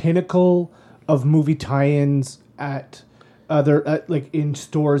the pinnacle of movie tie-ins at other like in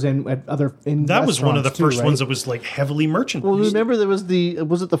stores and at other. That was one of the restaurants too, first right? ones that was like heavily merchandised. Well, remember there was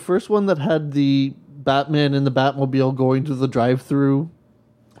was it the first one that had the Batman in the Batmobile going to the drive-through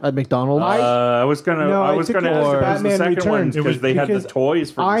at McDonald's? I was gonna. No, I I was think gonna it was ask if it was the Batman second one Returns. because they had the Because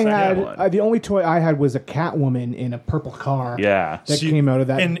toys for the I second had one. the only toy I had was a Catwoman in a purple car. Yeah. that See, came out of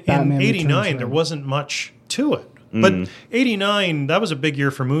that. In Batman '89, Returns there run. wasn't much to it. But '89, that was a big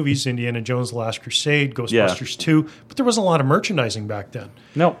year for movies. Indiana Jones: The Last Crusade, Ghostbusters 2. But there wasn't a lot of merchandising back then.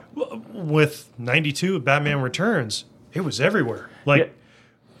 No. With '92, Batman Returns, it was everywhere. Like, Yeah.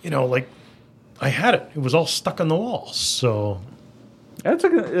 you know, like I had it. It was all stuck on the walls. So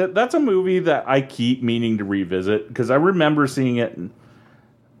That's a movie that I keep meaning to revisit because I remember seeing it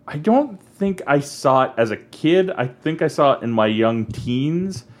I don't think I saw it as a kid. I think I saw it in my young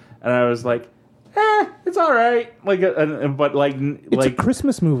teens, and I was like, it's all right. It's a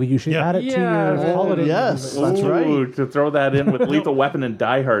Christmas movie. You should add it to your holiday. Yes, movie. that's right. To throw that in with Lethal Weapon and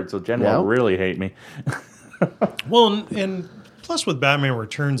Die Hard, so Jen will really hate me. Well, and plus with Batman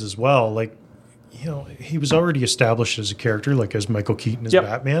Returns as well, like, you know, he was already established as a character, like as Michael Keaton as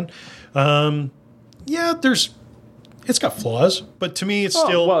Batman. It's got flaws, but to me, it's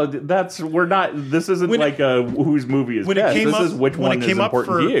still. Well, this isn't like a whose movie is best. This is which one is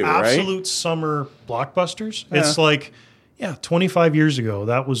important to you, right? Absolute summer blockbusters. Yeah. It's like, 25 years ago,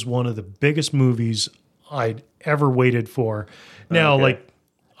 that was one of the biggest movies I'd ever waited for. Now, like,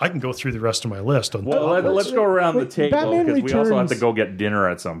 I can go through the rest of my list. Let's go around the table Batman because we also have to Returns- go get dinner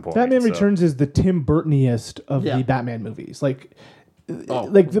at some point. Batman Returns is the Tim Burtoniest of the Batman movies. Like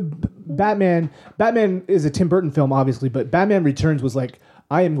the Batman is a Tim Burton film, obviously, but Batman Returns was like,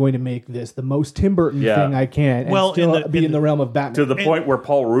 I am going to make this the most Tim Burton thing I can, and still be in the realm of Batman. To the point where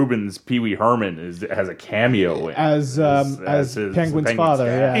Paul Rubens' Pee Wee Herman has a cameo in as Penguin's father,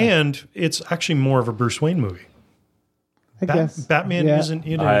 and it's actually more of a Bruce Wayne movie. I guess Batman isn't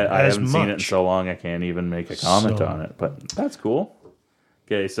in it I as haven't much. seen it in so long I can't even make a comment on it, but that's cool.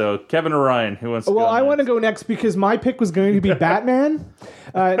 Okay, so Kevin or Ryan, who wants to go I want to go next because my pick was going to be Batman,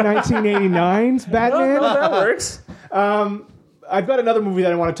 1989's Batman. No, that works. I've got another movie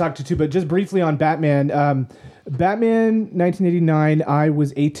that I want to talk to too, but just briefly on Batman. Batman 1989, I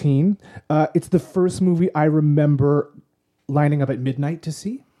was 18. It's the first movie I remember lining up at midnight to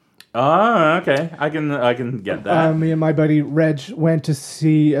see. Oh, okay. I can get that. Me and my buddy Reg went to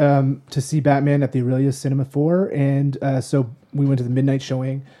see Batman at the Aurelia Cinema 4, and so we went to the midnight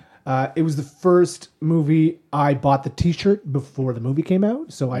showing. It was the first movie I bought the T-shirt before the movie came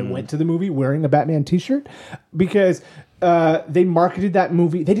out, so I went to the movie wearing a Batman T-shirt because they marketed that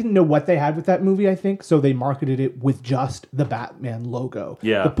movie. They didn't know what they had with that movie, I think, so they marketed it with just the Batman logo.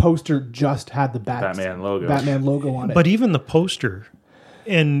 Yeah. The poster just had the Batman logo on it. But even the poster,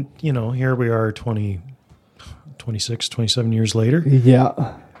 and, you know, here we are 26, 27 years later.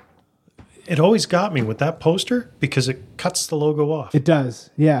 Yeah. It always got me with that poster because it cuts the logo off. It does,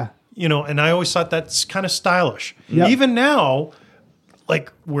 yeah. You know, and I always thought that's kind of stylish. Yep. Even now,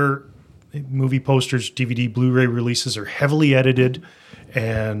 like where movie posters, DVD, Blu-ray releases are heavily edited,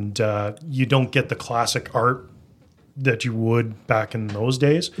 and you don't get the classic art that you would back in those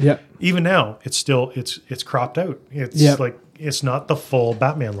days. Yeah. Even now, it's still it's cropped out. It's like it's not the full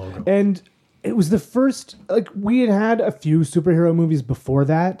Batman logo. And it was the first, like, we had a few superhero movies before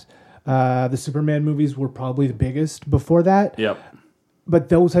that. The Superman movies were probably the biggest before that. Yep. But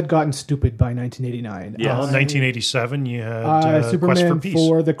those had gotten stupid by 1989. Yeah. 1987, you had Superman Quest for Peace.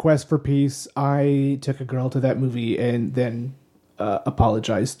 4, The Quest for Peace. I took a girl to that movie and then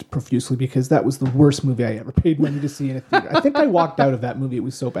apologized profusely because that was the worst movie I ever paid money to see in a theater. I think I walked out of that movie. It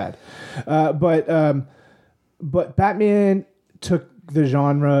was so bad. But Batman took the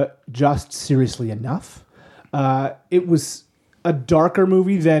genre just seriously enough. It was a darker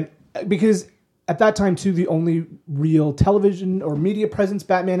movie than... Because at that time, too, the only real television or media presence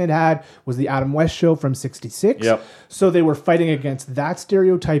Batman had was the Adam West Show from '66. Yep. So they were fighting against that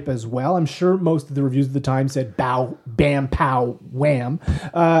stereotype as well. I'm sure most of the reviews of the time said bow, bam, pow, wham.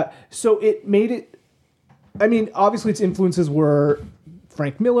 So it made it... I mean, obviously its influences were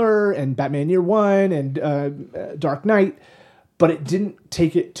Frank Miller and Batman Year One and Dark Knight, but it didn't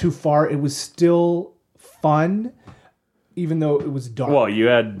take it too far. It was still fun, even though it was dark. Well, you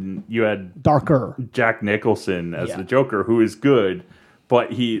had darker Jack Nicholson as the Joker, who is good,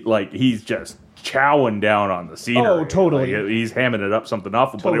 but he's just chowing down on the scenery. Oh, totally. Like, he's hamming it up something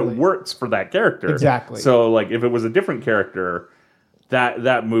awful, but Totally. it works for that character. Exactly. So, like, if it was a different character,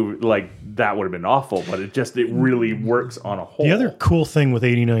 that movie, like, that would have been awful, but it really works on a whole. The other cool thing with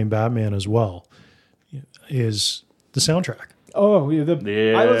 89 Batman as well is the soundtrack. Oh, yeah.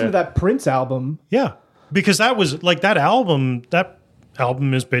 I listened to that Prince album. Yeah, because that was like that album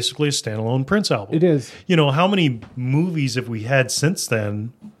is basically a standalone Prince album. It is. You know, how many movies have we had since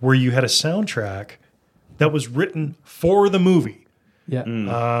then where you had a soundtrack that was written for the movie? Yeah.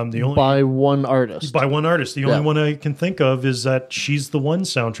 The only By one artist. by one artist. The only one I can think of is that She's the One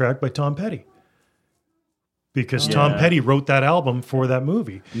soundtrack by Tom Petty. Because Tom Petty wrote that album for that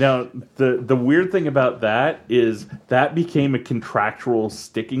movie. Now, the weird thing about that is that became a contractual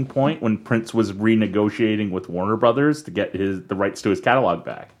sticking point when Prince was renegotiating with Warner Brothers to get the rights to his catalog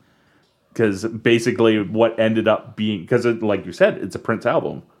back. Because basically what ended up being... Because, like you said, it's a Prince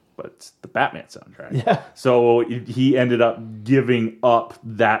album. but it's the Batman soundtrack. Yeah. So he ended up giving up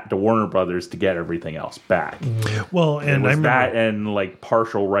that to Warner Brothers to get everything else back. Well, and It I was remember, that and like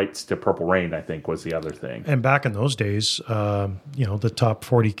partial rights to Purple Rain, I think, was the other thing. and back in those days, the top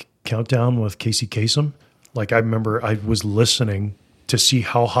 40 countdown with Casey Kasem. Like I remember, I was listening to see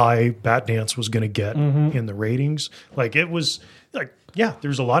how high Batdance was going to get in the ratings. Like it was like, yeah,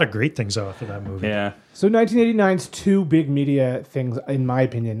 there's a lot of great things off of that movie. Yeah. So 1989's two big media things, in my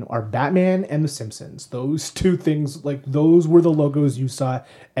opinion, are Batman and The Simpsons. Those two things, like those were the logos you saw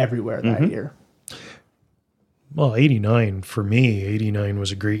everywhere that year. Well, 89 for me, 89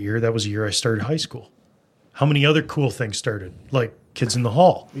 was a great year. That was the year I started high school. How many other cool things started? Like Kids in the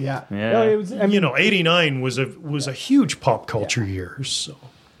Hall. Yeah. Yeah. No, it was, I mean, 89 was a huge pop culture year. So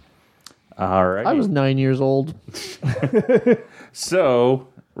All right. I was 9 years old. So,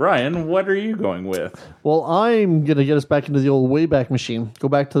 Ryan, what are you going with? Well, I'm going to get us back into the old Wayback Machine. Go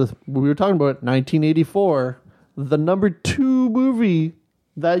back to we were talking about 1984. The number 2 movie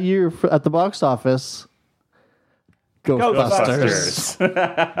that year at the box office, Ghostbusters.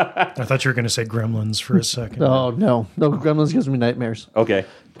 I thought you were going to say Gremlins for a second. Oh, no. No, Gremlins gives me nightmares. Okay.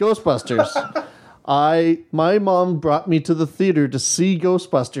 Ghostbusters. My mom brought me to the theater to see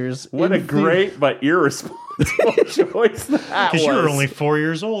Ghostbusters. What in a great but irresponsible choice that Because you were was. only 4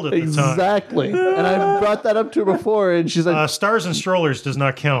 years old at the time. Exactly. And I brought that up to her before, and she's like, Stars and Strollers does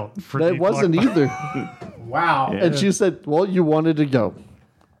not count. For that the wasn't blockbuster. either. wow. And she said, well, you wanted to go.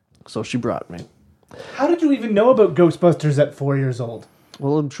 So she brought me. How did you even know about Ghostbusters at 4 years old?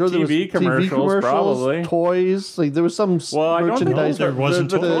 Well, I'm sure there was TV commercials, probably. toys. Like there was some Well, I don't think merchandise. there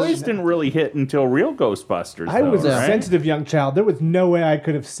wasn't the toys. toys didn't really hit until real Ghostbusters. I was though, a right? sensitive young child. There was no way I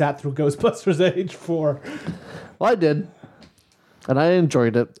could have sat through Ghostbusters at age 4. Well, I did, and I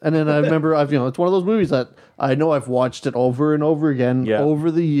enjoyed it. And then I remember, it's one of those movies that I know I've watched it over and over again Yeah. over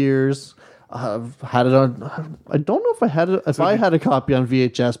the years. I've had it on. I don't know if I had it. If I had a copy on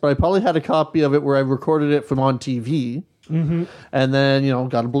VHS, but I probably had a copy of it where I recorded it from on TV. Mm-hmm. And then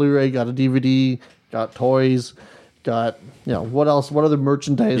got a Blu-ray, got a DVD, got toys, got what else? What other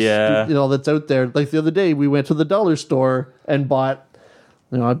merchandise? Yeah. That's out there. Like the other day, we went to the dollar store and bought.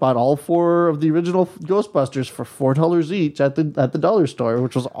 I bought all 4 of the original Ghostbusters for $4 each at the dollar store,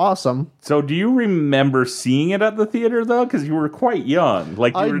 which was awesome. So, do you remember seeing it at the theater though? Because you were quite young.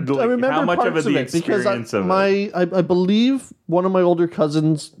 Like, I you were, like, remember how much parts of it the it because experience of it? I believe one of my older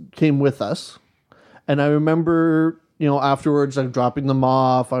cousins came with us, and I remember afterwards like dropping them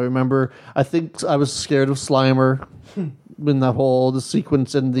off. I think I was scared of Slimer in the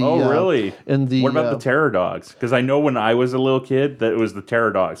sequence in the Oh, really? in the What about the Terror Dogs? Because I know when I was a little kid, that it was the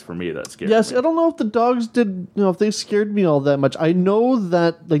Terror Dogs for me that scared Yes, me. I don't know if the dogs did, if they scared me all that much. I know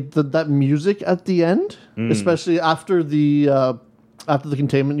that like that music at the end, especially after the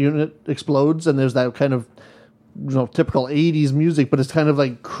containment unit explodes and there's that kind of typical 80s music, but it's kind of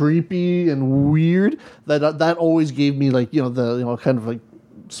like creepy and weird. That always gave me like the kind of like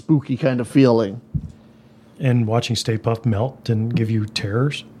spooky kind of feeling. And watching Stay Puft Melt didn't give you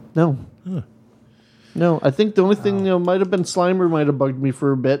terrors? No. No, I think the only thing might have been Slimer might have bugged me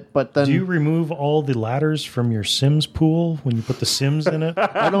for a bit, but then Do you remove all the ladders from your Sims pool when you put the Sims in it?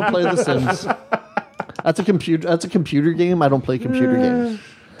 I don't play The Sims. That's a computer game. I don't play computer games.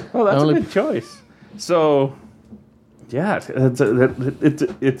 Oh, that's only- a good choice. So, yeah,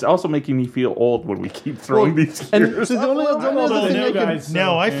 it's also making me feel old when we keep throwing these And years. so the only other thing I can guys.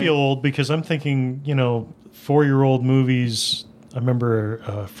 Now I feel old because I'm thinking, 4-year-old movies. I remember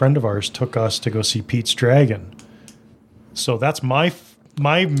a friend of ours took us to go see Pete's Dragon. So that's my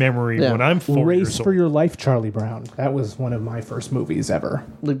memory Yeah. when I'm 4 Race years for old. Your Life, Charlie Brown. That was one of my first movies ever.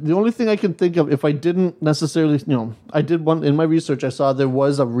 like the only thing I can think of if I didn't necessarily I did one in my research. I saw there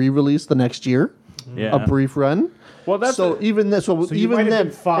was a re-release the next year, Yeah. a brief run. Well, that's so even this. So, you even might have then,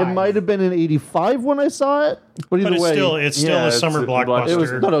 been 5. it might have been in '85 when I saw it. But either But it's way, still yeah, a it's summer a blockbuster. it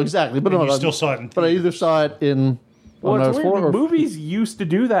was no exactly. But And no, you still saw it in But I theaters. either saw it in Well, when I it's was weird. 4 or Movies used to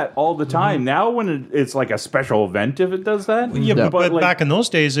do that all the time. Now, when it's like a special event, if it does that, Yeah, but like, back in those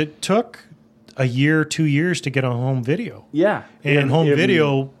days, it took a year, 2 years to get on home video. yeah, And home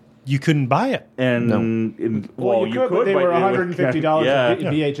video, you couldn't buy it. And well, you could, but they but were it would- $150 yeah,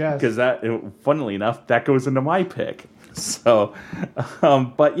 VHS. because that, funnily enough, that goes into my pick. So,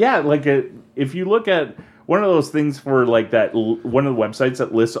 but yeah, like if you look at one of those things for like that, one of the websites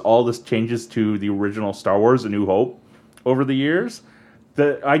that lists all the changes to the original Star Wars: A New Hope over the years,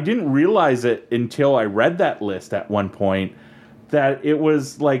 that I didn't realize it until I read that list at one point, that it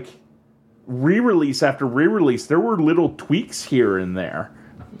was like re-release after re-release. There were little tweaks here and there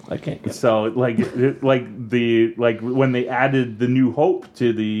I can't get it. So like when they added the New Hope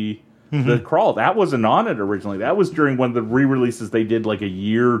to the crawl, that wasn't on it originally. That was during one of the re-releases they did like a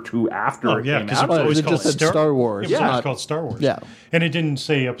year or two after Oh, it yeah, came because it out. was Well, always it called just said Star Wars. It was always not- called Star Wars. Yeah. And it didn't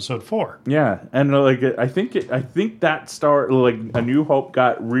say Episode 4. Yeah, and like I think that A New Hope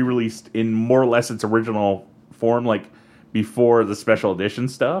got re-released in more or less its original form, like before the special edition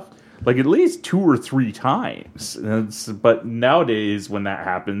stuff, like at least 2 or 3 times. But nowadays, when that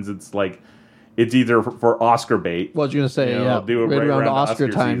happens, it's like it's either for Oscar bait. What was you gonna say? You know, Yeah, they'll do it right around the Oscar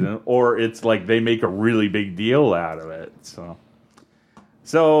time. season, or it's like they make a really big deal out of it.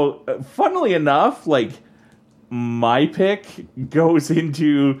 So funnily enough, like my pick goes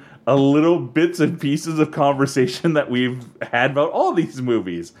into a little bits and pieces of conversation that we've had about all these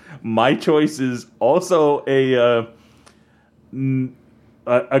movies. My choice is also a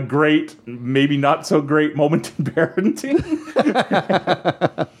great, maybe not so great moment in parenting.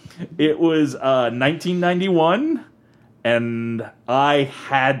 It was 1991, and I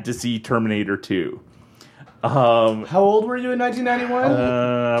had to see Terminator 2. How old were you in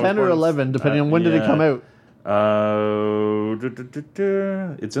 1991? 10 or 11, depending on when did it come out.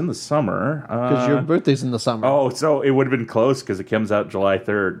 It's in the summer. Because your birthday's in the summer. Oh, so it would have been close because it comes out July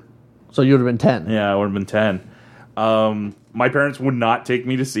 3rd. So you would have been 10. Yeah, it would have been 10. My parents would not take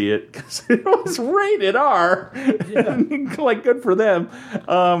me to see it because it was rated R. Like, good for them.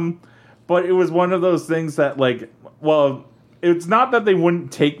 But it was one of those things that, like, well, it's not that they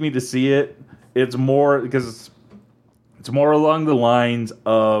wouldn't take me to see it. It's more because it's more along the lines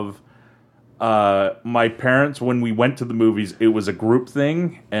of my parents, when we went to the movies, it was a group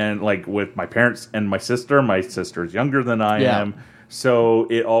thing. And, like, with my parents and my sister's younger than I am. So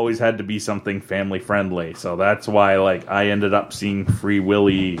it always had to be something family friendly. So that's why, like, I ended up seeing Free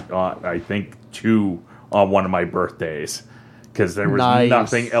Willy, I think 2 on one of my birthdays, because there was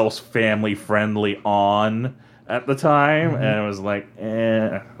nothing else family friendly on at the time, and it was like,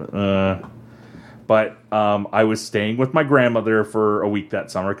 But I was staying with my grandmother for a week that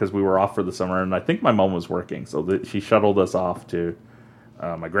summer because we were off for the summer, and I think my mom was working, so she shuttled us off to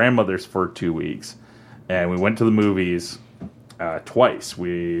my grandmother's for 2 weeks, and we went to the movies. Twice.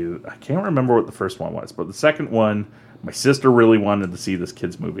 I can't remember what the first one was, but the second one, my sister really wanted to see this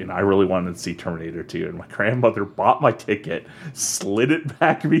kid's movie, and I really wanted to see Terminator 2, and my grandmother bought my ticket, slid it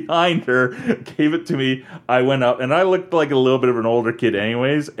back behind her, gave it to me. I went up, and I looked like a little bit of an older kid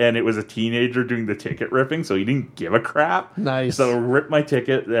anyways, and it was a teenager doing the ticket ripping, so he didn't give a crap. Nice. So I ripped my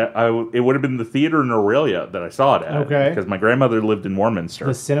ticket. It would have been the theater in Aurelia that I saw it at. Okay. Because my grandmother lived in Warminster.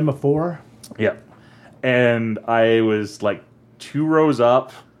 The Cinema 4? Yeah. And I was like 2 rows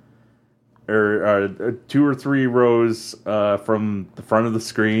up, or 2 or 3 rows from the front of the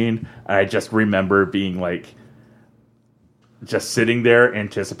screen. I just remember being like, just sitting there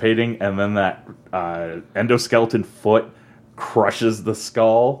anticipating, and then that endoskeleton foot crushes the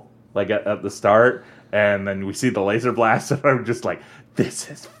skull, like at the start, and then we see the laser blast, and I'm just like, this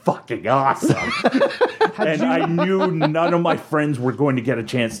is fucking awesome. And I knew none of my friends were going to get a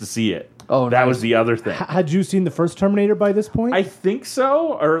chance to see it. Oh, that nice. was the other thing. Had you seen the first Terminator by this point? I think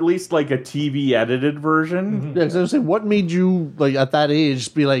so, or at least like a TV edited version. Yeah, because I was saying, what made you, like, at that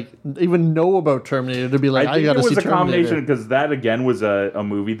age, be like, even know about Terminator to be like, I I think gotta it was see a combination Terminator? because that again was a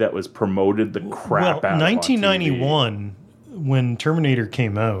movie that was promoted the crap out of 1991, when Terminator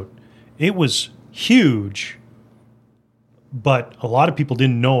came out, it was huge, but a lot of people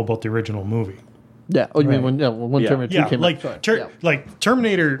didn't know about the original movie. Yeah. Oh, you Right. mean when Yeah. Terminator 2 Yeah, came like out? Sorry. Yeah. like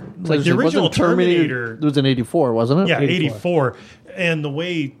Terminator, like the Wasn't original Terminator. It was in 84, wasn't it? Yeah, 84. 84. And the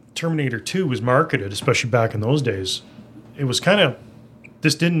way Terminator 2 was marketed, especially back in those days, it was kind of,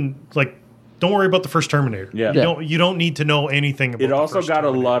 this didn't, like, don't worry about the first Terminator. Yeah. You don't need to know anything about It the also first got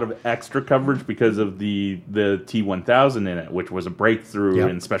Terminator. a lot of extra coverage because of the T-1000 in it, which was a breakthrough Yeah.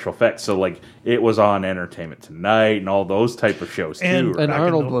 in special effects. So like it was on Entertainment Tonight and all those type of shows And- too. And Back in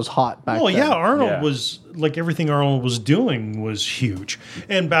Arnold the- was hot back Oh then. yeah, Arnold Yeah. was, like, everything Arnold was doing was huge,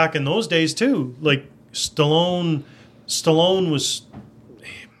 and back in those days too, like Stallone was,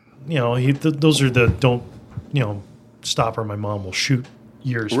 you know, those are the don't, you know, stop or my mom will shoot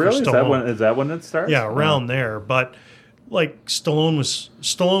years. Really? For Stallone. Is that when it starts? Yeah, around there. But like Stallone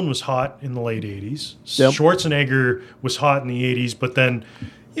was hot in the late 80s. Yep. Schwarzenegger was hot in the 80s, but then,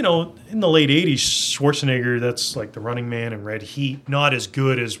 you know, in the late 80s, Schwarzenegger, that's like The Running Man and Red Heat, not as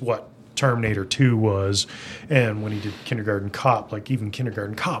good as what Terminator 2 was, and when he did Kindergarten Cop, like even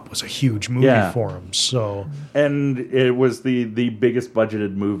Kindergarten Cop was a huge movie Yeah. for him. So And it was the biggest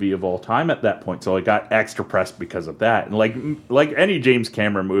budgeted movie of all time at that point, so it got extra press because of that. And like any James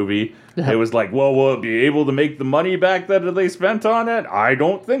Cameron movie, it was like, well, will it be able to make the money back that they spent on it? I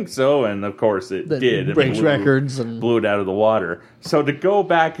don't think so. And of course, it did. It breaks records and blew it out of the water. So to go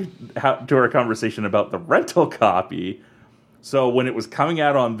back to our conversation about the rental copy, so when it was coming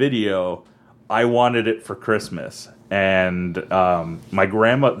out on video, I wanted it for Christmas, and my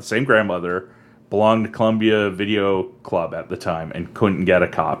the same grandmother, belonged to Columbia Video Club at the time and couldn't get a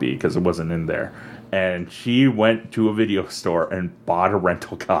copy because it wasn't in there. And she went to a video store and bought a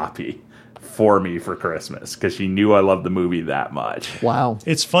rental copy for me for Christmas because she knew I loved the movie that much. wow.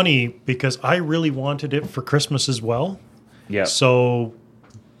 it's funny because I really wanted it for Christmas as well. Yeah. So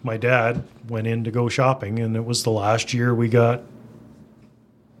my dad went in to go shopping, and it was the last year we got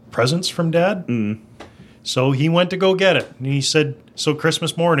presents from Dad. So he went to go get it, and he said, so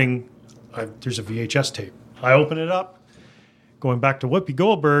Christmas morning, there's a VHS tape. I open it up, going back to Whoopi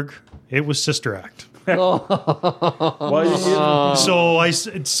Goldberg, it was Sister Act. Well,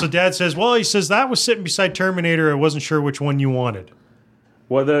 So Dad says, well, he says, that was sitting beside Terminator. I wasn't sure which one you wanted.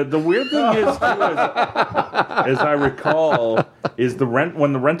 well, the weird thing is, too, as I recall, is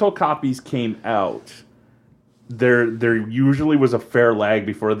when the rental copies came out, there usually was a fair lag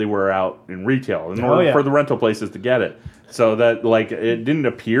before they were out in retail in order for the rental places to get it. So that it didn't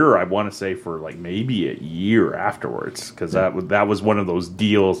appear, I want to say, for maybe a year afterwards, because that was one of those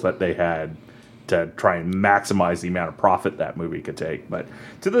deals that they had to try and maximize the amount of profit that movie could take. But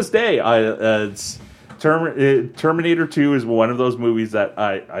to this day, Terminator 2 is one of those movies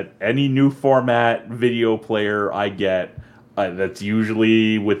that any new format video player I get, that's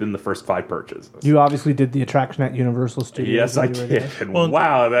usually within the first 5 purchases. You obviously did the attraction at Universal Studios. Yes, I while you were there. did.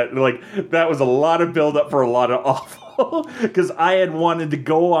 Wow, that was a lot of build up for a lot of awful. Because I had wanted to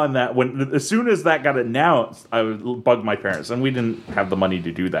go on that as soon as that got announced, I would bug my parents, and we didn't have the money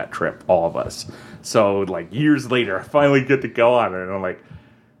to do that trip, all of us. So years later, I finally get to go on it, and I'm like,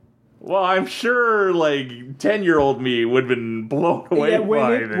 well, I'm sure 10-year-old me would have been blown away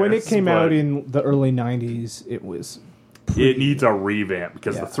by this. When it came out in the early 90s, it was... It needs a revamp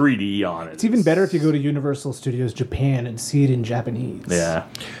because the 3D on it. It's even better if you go to Universal Studios Japan and see it in Japanese. Yeah.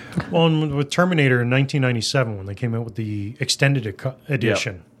 Well, and with Terminator in 1997, when they came out with the extended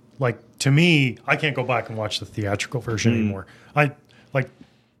edition, to me, I can't go back and watch the theatrical version anymore. It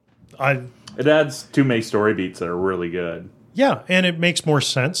adds too many story beats that are really good. Yeah, and it makes more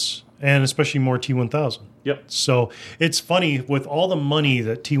sense, and especially more T-1000. Yep. So it's funny, with all the money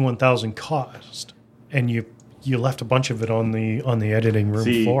that T-1000 cost, and you left a bunch of it on the editing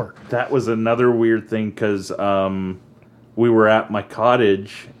room floor. That was another weird thing because we were at my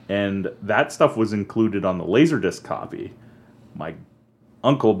cottage and that stuff was included on the Laserdisc copy. My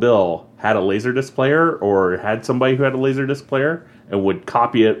Uncle Bill had a Laserdisc player or had somebody who had a Laserdisc player and would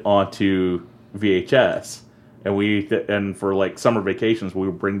copy it onto VHS. And for summer vacations, we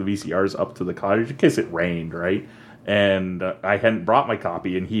would bring the VCRs up to the cottage in case it rained, right? And I hadn't brought my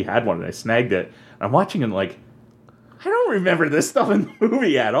copy and he had one and I snagged it. I'm watching it I don't remember this stuff in the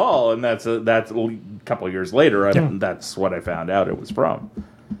movie at all, and that's a couple of years later. That's what I found out it was from.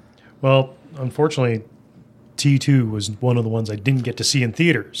 Well, unfortunately, T2 was one of the ones I didn't get to see in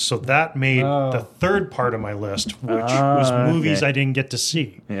theaters, so that made the third part of my list, which was movies I didn't get to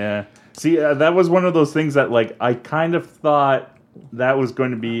see. Yeah. See, that was one of those things that I kind of thought that was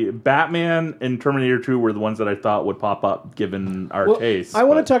going to be Batman and Terminator 2 were the ones that I thought would pop up given our taste. I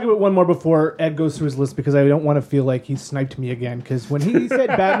want to talk about one more before Ed goes through his list because I don't want to feel like he sniped me again. Because when he said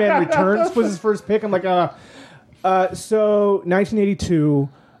Batman Returns was his first pick, I'm like, So 1982,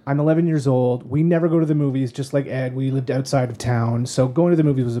 I'm 11 years old. We never go to the movies, just like Ed. We lived outside of town, so going to the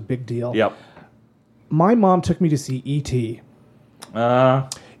movies was a big deal. Yep. My mom took me to see E.T.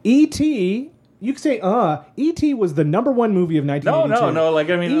 E.T. You could say, E.T. was the number one movie of 1982.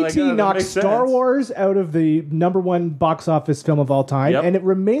 No. E.T. knocked Star Wars out of the number one box office film of all time, and it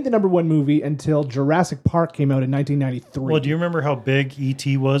remained the number one movie until Jurassic Park came out in 1993. Well, do you remember how big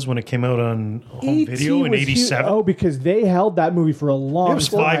E.T. was when it came out on home video in was '87? Oh, because they held that movie for a long time. It was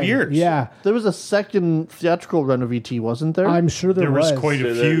 5 years. Yeah. There was a second theatrical run of ET, wasn't there? I'm sure there was quite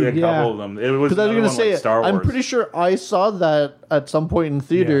a few. A couple of them. It was Because I was going to say, Star Wars. I'm pretty sure I saw that at some point in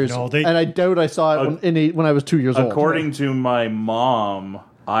theaters, and I doubt I saw it when I was 2 years old. According to my mom,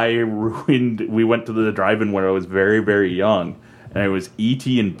 we went to the drive-in when I was very, very young, and it was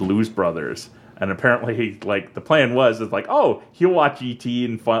E.T. and Blues Brothers. And apparently, like, the plan was, it's like, oh, he'll watch E.T.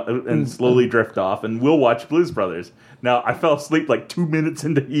 and slowly drift off, and we'll watch Blues Brothers. Now, I fell asleep like 2 minutes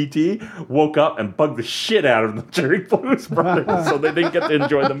into E.T., woke up, and bugged the shit out of them during Blues Brothers, so they didn't get to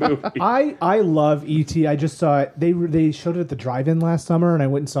enjoy the movie. I love E.T. I just saw it. They showed it at the drive-in last summer, and I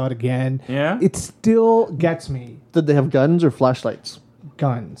went and saw it again. Yeah? It still gets me. Did they have guns or flashlights?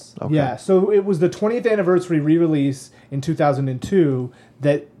 Guns. Okay. Yeah, so it was the 20th anniversary re-release in 2002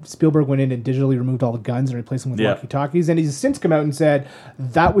 that Spielberg went in and digitally removed all the guns and replaced them with walkie-talkies. And he's since come out and said,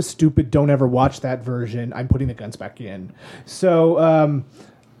 that was stupid, don't ever watch that version. I'm putting the guns back in. So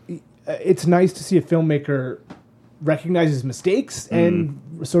it's nice to see a filmmaker recognize his mistakes and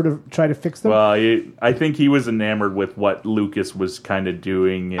sort of try to fix them. Well, I think he was enamored with what Lucas was kind of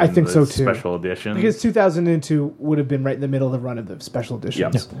doing in I think the so too. special edition. Because 2002 would have been right in the middle of the run of the special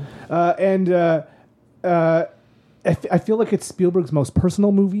editions. I feel like it's Spielberg's most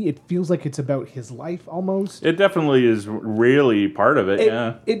personal movie. It feels like it's about his life almost. It definitely is really part of it,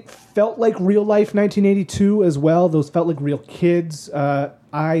 yeah. It felt like real life 1982 as well. Those felt like real kids.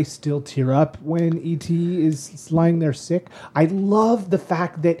 I still tear up when E.T. is lying there sick. I love the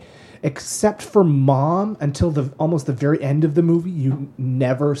fact that except for Mom, until almost the very end of the movie, you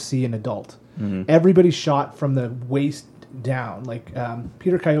never see an adult. Mm-hmm. Everybody's shot from the waist down. Like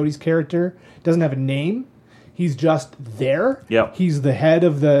Peter Coyote's character doesn't have a name. He's just there. Yep. He's the head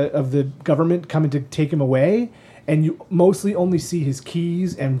of the government coming to take him away, and you mostly only see his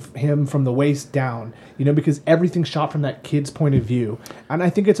keys and him from the waist down. Because everything's shot from that kid's point of view, and I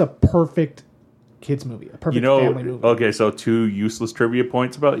think it's a perfect kids movie, a perfect family movie. Okay, so 2 useless trivia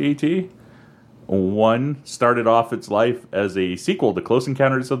points about E.T. One started off its life as a sequel to Close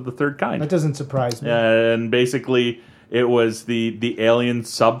Encounters of the Third Kind. That doesn't surprise me. And basically, it was the alien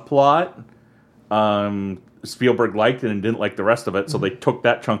subplot. Spielberg liked it and didn't like the rest of it, so they took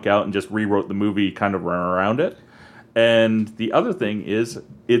that chunk out and just rewrote the movie kind of around it. And the other thing is,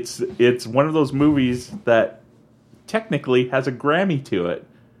 it's one of those movies that technically has a Grammy to it,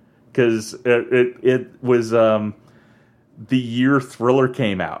 because it was the year Thriller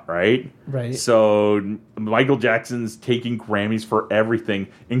came out, right? Right. So Michael Jackson's taking Grammys for everything,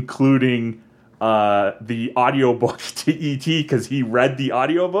 including the audiobook to E.T. because he read the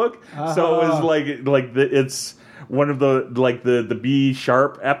audiobook. So it was it's one of the B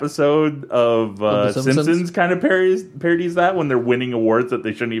Sharp episode of The Simpsons? Simpsons kind of parodies that when they're winning awards that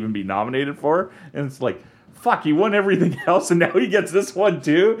they shouldn't even be nominated for, and it's like, fuck, he won everything else and now he gets this one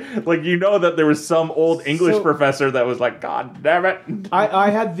too. Like, that there was some old English professor that was like, God damn it.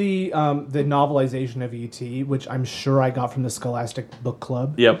 I had the novelization of E.T., which I'm sure I got from the Scholastic Book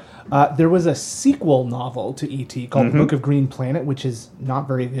Club. Yep. There was a sequel novel to E.T. called The Book of Green Planet, which is not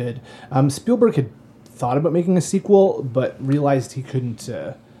very good. Spielberg had thought about making a sequel, but realized he couldn't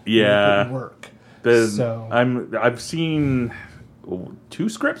make it work. I've seen 2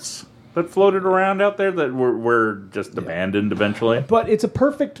 scripts that floated around out there that were just abandoned eventually. But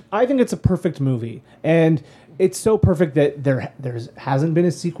I think it's a perfect movie. And it's so perfect that there hasn't been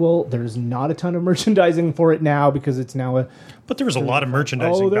a sequel. There's not a ton of merchandising for it now because it's now But there was a lot of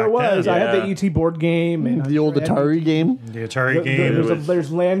merchandising there back was. then. I had the E.T. board game. And The old Atari game. The Atari game.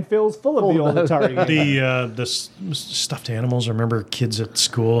 There's landfills full of the old Atari games. The stuffed animals. I remember kids at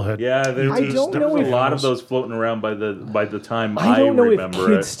school had. Yeah, there was a lot of those floating around by the time I don't know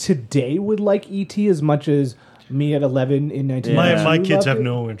remember if kids today would like E.T. as much as me at 11 in 1992. My kids have loved it.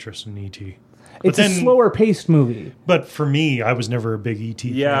 no interest in E.T. It's a slower paced movie. But for me, I was never a big E.T.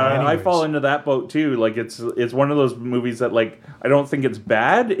 fan. Yeah, I anyways. fall into that boat too. Like it's one of those movies that like I don't think it's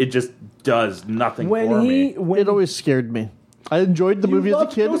bad. It just does nothing for me. It always scared me. I enjoyed the movie as a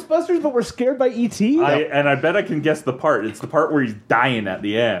kid. Ghostbusters, but we're scared by E.T. I bet I can guess the part. It's the part where he's dying at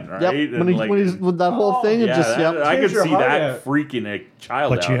the end, right? Yep. When he's with that whole thing, yeah, I could Tears see your heart that out. freaking a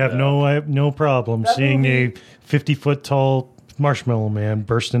child But out. you have I have no problem That seeing movie- a 50-foot tall marshmallow man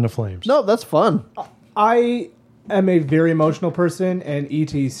burst into flames. No, that's fun. I am a very emotional person, and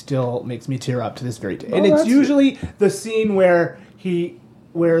E.T. still makes me tear up to this very day. And it's usually the scene where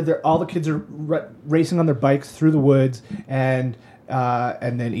all the kids are racing on their bikes through the woods, and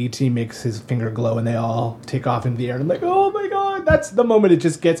then E.T. makes his finger glow, and they all take off into the air. And I'm like, oh my god, that's the moment. It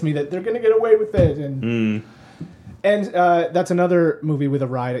just gets me that they're going to get away with it. And that's another movie with a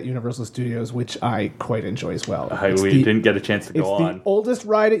ride at Universal Studios, which I quite enjoy as well. We didn't get a chance to It's go on. the oldest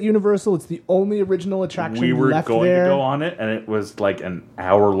ride at Universal. It's the only original attraction We were left going there. to go on it, and it was like an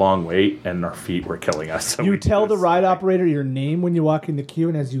hour-long wait, and our feet were killing us. So You we tell the just- ride operator your name when you walk in the queue,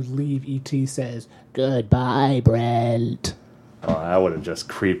 and as you leave, E.T. says, "Goodbye, Brent." Oh, that would have just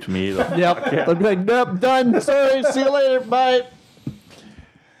creeped me. Yep. I'd be like, nope, done. Sorry, see you later. Bye.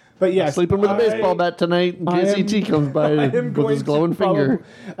 But yes, Sleeping with a baseball bat tonight in case E.T. comes by I am with going his glowing to follow- finger.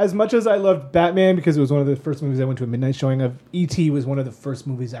 As much as I loved Batman because it was one of the first movies I went to a midnight showing of, E.T. was one of the first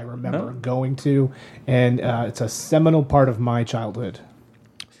movies I remember going to, and it's a seminal part of my childhood.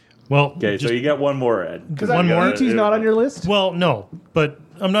 Well, Okay, so you get one more, Ed. Because One more? E.T.'s not on your list? well, no, but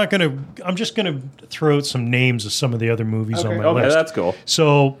I'm not gonna. I'm just gonna throw out some names of some of the other movies on Okay. my Okay, list. that's cool.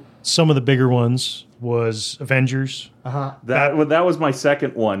 So some of the bigger ones was Avengers. That was my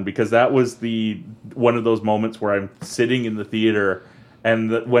second one because that was the one of those moments where I'm sitting in the theater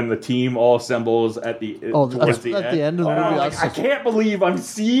and when the team all assembles at the towards at the the end of the movie. I'm like, I can't believe I'm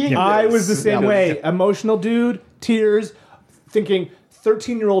seeing. I this. was the same Yeah. way. Emotional dude, tears, thinking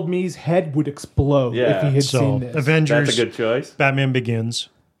 13-year-old me's head would explode Yeah. if he had So seen this. Avengers, That's a good choice. Batman Begins.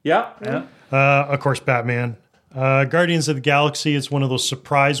 Yeah, yeah. Of course, Batman. Guardians of the Galaxy. It's one of those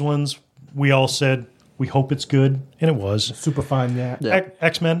surprise ones. We all said we hope it's good, and it was. Super fun, yeah. Yeah.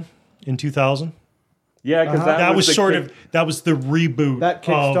 X-Men in 2000. Yeah, because That was the sort kick- of that was the reboot. That of-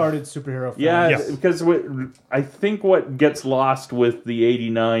 kick-started superhero film. Yeah, Yes. because I think what gets lost with the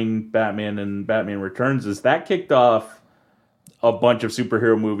 '89 Batman and Batman Returns is that kicked off a bunch of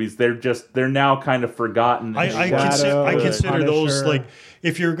superhero movies. They're now kind of forgotten. I Shadow, consider those Punisher. like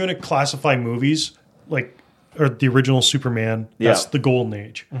if you're going to classify movies like or the original Superman, that's Yeah. the golden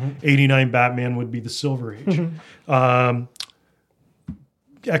age. Mm-hmm. 89 Batman would be the silver age.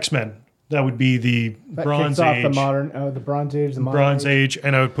 X-Men, that would be the That Bronze kicks off Age. the modern, the Bronze Age, the modern Bronze Age,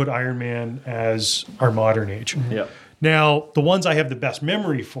 and I would put Iron Man as our modern age. Yeah. Now, the ones I have the best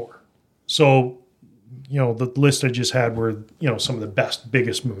memory for. So, the list I just had were, some of the best,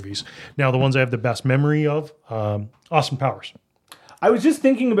 biggest movies. Now, the ones I have the best memory of, Austin Powers. I was just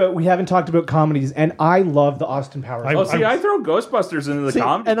thinking about, we haven't talked about comedies, and I love the Austin Powers. I- Oh, see, I throw Ghostbusters into the See,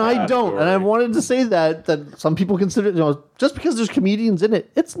 comedy and I don't. And I category. wanted to say that some people consider, just because there's comedians in it,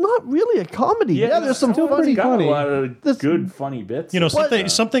 it's not really a comedy. Yeah, there's some still funny. pretty got funny. a lot of This- good funny bits.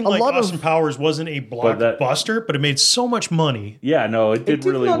 Something a like lot of- Austin Powers wasn't a that- blockbuster, but it made so much money. Yeah, no, it did It did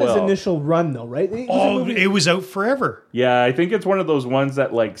really on his well. initial run, though, right? It was a Oh, movie- it was out forever. Yeah, I think it's one of those ones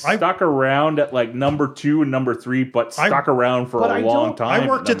that stuck around at like number 2 and number 3, but stuck around for but a I long don't- time. I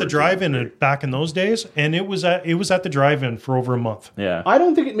worked at the number 2 and drive-in 3. back in those days, and it was at the drive-in for over a month. Yeah. I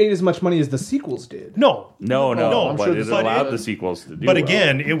don't think it made as much money as the sequels did. No, No, I'm but sure it but allowed it- the sequels to do But well.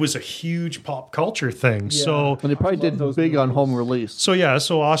 again, it was a huge pop culture thing. So And they probably love did those big on movies. home release.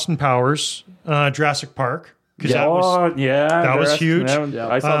 so Austin Powers, Jurassic Park, because Yeah. that was Oh, yeah, that was Jurassic- huge.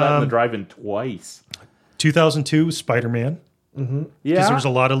 I saw that in the drive-in twice. 2002 Spider-Man. Because Yeah, there was a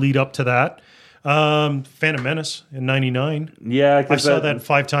lot of lead up to that. Phantom Menace in '99. yeah. I 'cause saw that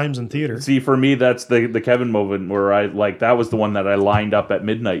 5 times in theater. See, for me, that's the Kevin moment where that was the one that I lined up at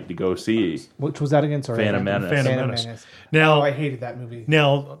midnight to go see. Which was that again? Sorry. Phantom Menace. Phantom Phantom Menace. Menace. Now, Oh, I hated that movie.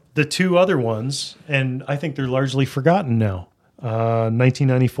 Now, the two other ones, and I think they're largely forgotten now.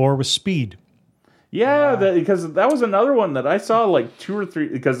 1994 was Speed. Yeah, because that was another one that I saw like 2 or 3.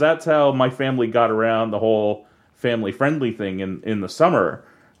 Because that's how my family got around the whole family-friendly thing in the summer.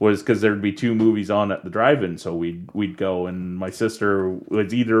 Was because there'd be 2 movies on at the drive-in, so we'd go, and my sister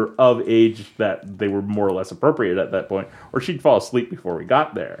was either of age that they were more or less appropriate at that point, or she'd fall asleep before we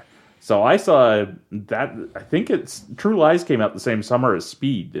got there. So I saw that. I think it's True Lies came out the same summer as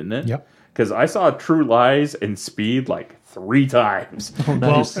Speed, didn't it? Yep. Because I saw True Lies and Speed like 3 times.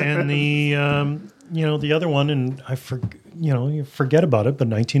 Well, and the other one, and you forget about it, but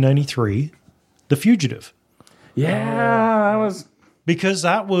 1993, The Fugitive, Yeah, I was. because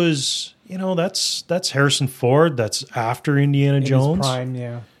that was that's Harrison Ford. That's after Indiana In his Jones. prime,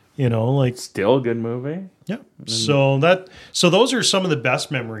 yeah. Still a good movie. Yeah. So those are some of the best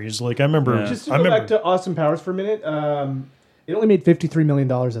memories. Like I remember, Yeah. Just to I go remember, back to Austin Powers for a minute, it only made $53 million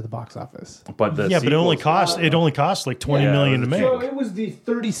at the box office. But the yeah, but it only sequels- cost like 20 Yeah, million it to was make. So it was the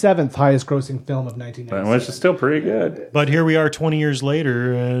 37th highest grossing film of 1997. which is still pretty good. But here we are 20 years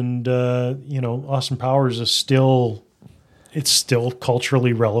later, and Austin Powers is still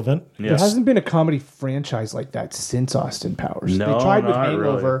culturally relevant. There hasn't been a comedy franchise like that since Austin Powers. No, they tried with not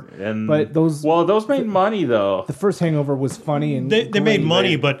Hangover, really. And but those made money though. the first Hangover was funny and They made great.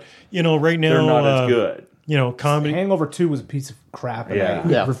 money, but right now They're not as good. Comedy Hangover 2 was a piece of crap. And Yeah. I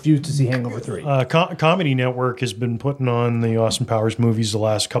Yeah. refused to see Hangover 3. Comedy Network has been putting on the Austin Powers movies the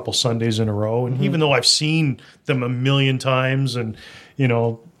last couple Sundays in a row, and even though I've seen them a million times, and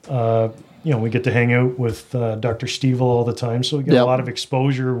we get to hang out with Dr. Stevel all the time, so we get Yep. a lot of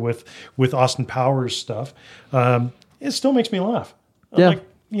exposure with Austin Powers stuff. It still makes me laugh. Yeah.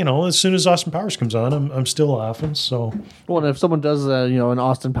 As soon as Austin Powers comes on, I'm still laughing. So Well, and if someone does an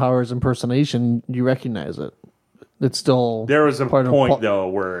Austin Powers impersonation, you recognize it. it's still There was a part of point though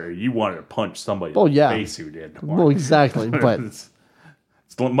where you wanted to punch somebody Oh, in yeah. the face who did. Well, exactly, but it's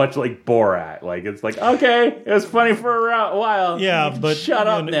much like Borat. Like it's like, okay, it was funny for a while. Yeah, You can but shut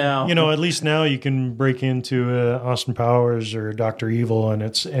up now. You know, at least now you can break into Austin Powers or Dr. Evil, and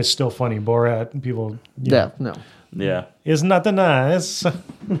it's still funny. Borat, people, yeah, no. Yeah. it's not the nice.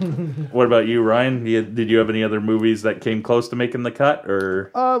 What about you, Ryan? Did you have any other movies that came close to making the cut,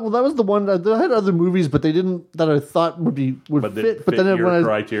 or Well, that was the one. I had other movies, but they didn't that I thought would But they fit. But fit then your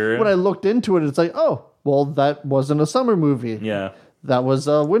criteria? when I looked into it, it's like, oh, well, that wasn't a summer movie. yeah? That was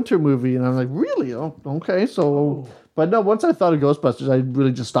a winter movie, and I'm like, really? Oh, okay. So, but no. Once I thought of Ghostbusters, I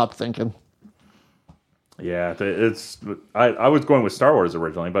really just stopped thinking. Yeah, I was going with Star Wars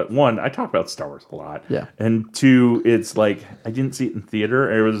originally, but one, I talk about Star Wars a lot. Yeah. And two, it's like I didn't see it in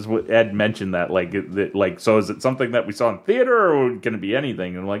theater. It was what Ed mentioned that so is it something that we saw in theater or can it be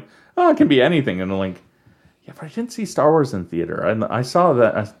anything? And I'm like, oh, it can be anything. And I'm like, yeah, but I didn't see Star Wars in theater. And I saw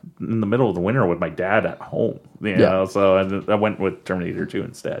that in the middle of the winter with my dad at home. You know, so I went with Terminator 2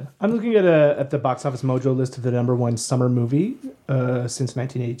 instead. I'm looking at the Box Office Mojo list of the #1 summer movie since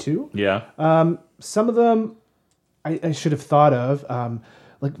 1982. Yeah. Some of them I should have thought of,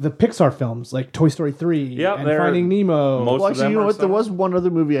 like the Pixar films, like Toy Story 3 Yeah, and they're- Finding Nemo. most Well, of actually, them you know are what? There summer. was one other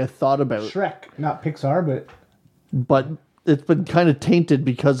movie I thought about, Shrek, not Pixar, but it's been kind of tainted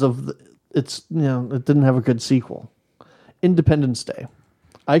because of it didn't have a good sequel. Independence Day.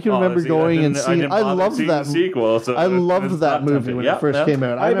 I can remember going and seeing. I loved that sequel. So I it's loved that not movie tempting. when Yeah, it first yeah. came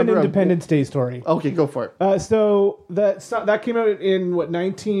out. I have an remember Independence Day story. Okay, go for it. So that came out in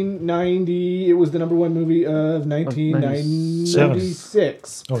 1990. It was the #1 movie of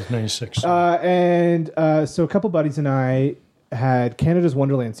 1996. Oh, it's 96. So a couple buddies and I had Canada's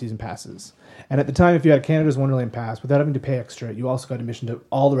Wonderland season passes. And at the time, if you had a Canada's Wonderland pass, without having to pay extra, you also got admission to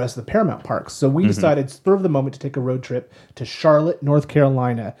all the rest of the Paramount parks. So we decided, spur of the moment, to take a road trip to Charlotte, North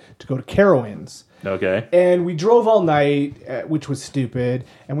Carolina, to go to Carowinds. Okay. And we drove all night, which was stupid.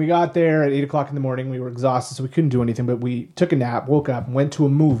 And we got there at 8 o'clock in the morning. We were exhausted, so we couldn't do anything. But we took a nap, woke up, and went to a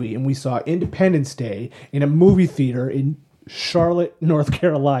movie. And we saw Independence Day in a movie theater in Charlotte, North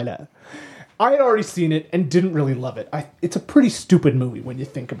Carolina. I had already seen it and didn't really love it. It's a pretty stupid movie when you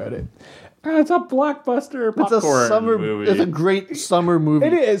think about it. It's a blockbuster popcorn It's a summer movie. It's a great summer movie.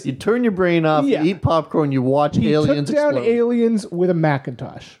 It is. You turn your brain off, Yeah. you eat popcorn, you watch He aliens took down explode. aliens with a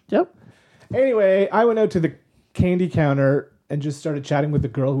Macintosh. Yep. Anyway, I went out to the candy counter and just started chatting with the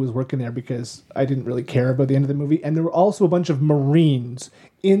girl who was working there because I didn't really care about the end of the movie. And there were also a bunch of Marines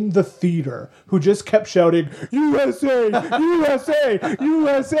in the theater who just kept shouting, USA, USA,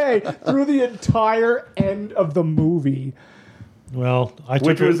 USA, through the entire end of the movie. Well,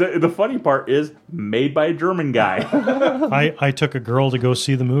 Which was the funny part is made by a German guy. I took a girl to go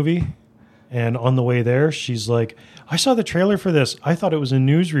see the movie, and on the way there, she's like, I saw the trailer for this. I thought it was a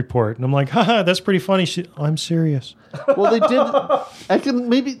news report. And I'm like, haha, that's pretty funny. I'm serious. Well, they did.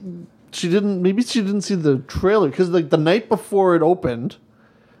 Maybe she didn't see the trailer because like the night before it opened,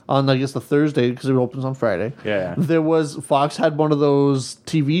 on I guess the Thursday because it opens on Friday. Yeah. Fox had one of those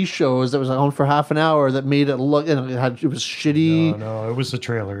TV shows that was on for half an hour that made it look and it was shitty. No, it was the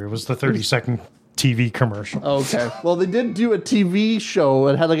trailer. It was the 30-second TV commercial. Okay. Well, they did do a TV show.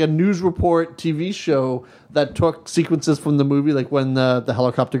 It had like a news report TV show that took sequences from the movie, like when the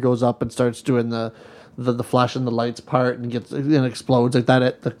helicopter goes up and starts doing the flash and the lights part and explodes like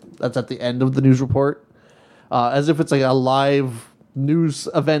that. That's at the end of the news report, as if it's like a live news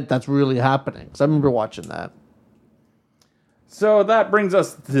event that's really happening. So I remember watching that. So that brings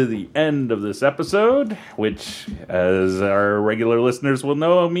us to the end of this episode, which, as our regular listeners will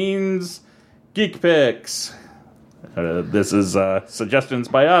know, means Geek Picks. This is suggestions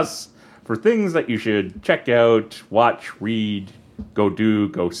by us for things that you should check out, watch, read,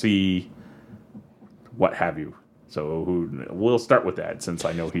 go see, what have you. So we'll start with that since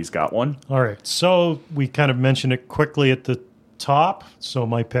I know he's got one. All right. So we kind of mentioned it quickly at the top. So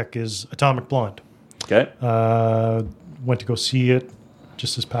my pick is Atomic Blonde. Okay. Went to go see it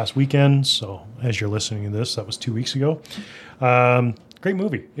just this past weekend. So as you're listening to this, that was 2 weeks ago. Great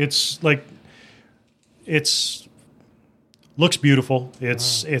movie. It's looks beautiful.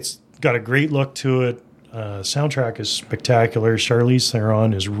 It's got a great look to it. Soundtrack is spectacular. Charlize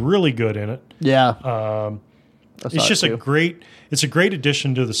Theron is really good in it. Yeah. It's just a great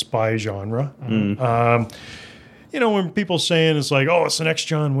addition to the spy genre. When people saying it's like, oh, it's the next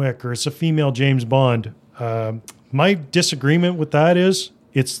John Wick or it's a female James Bond. My disagreement with that is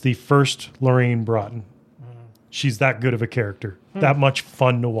it's the first Lorraine Broughton. She's that good of a character, that much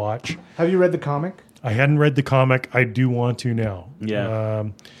fun to watch. Have you read the comic? I hadn't read the comic. I do want to now. Yeah.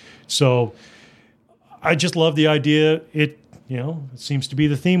 So I just love the idea. It seems to be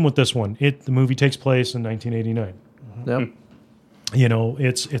the theme with this one. The movie takes place in 1989. Yep.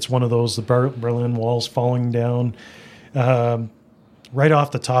 It's one of those, the Berlin Wall's falling down. Right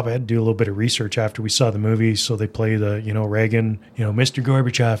off the top, I had to do a little bit of research after we saw the movie. So they play the, Reagan, Mr.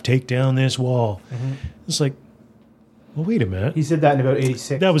 Gorbachev, take down this wall. Mm-hmm. It's like, well, wait a minute. He said that in about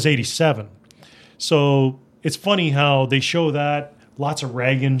 86. That was 87. So it's funny how they show that. Lots of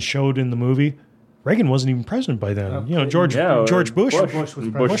Reagan showed in the movie. Reagan wasn't even president by then. George Bush. Bush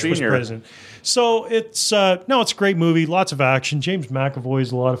was president. So it's it's a great movie. Lots of action. James McAvoy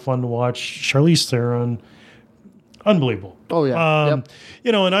is a lot of fun to watch. Charlize Theron, unbelievable. Oh yeah.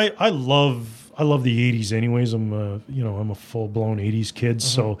 And I love the 80s. Anyways, I'm a full blown 80s kid. Mm-hmm.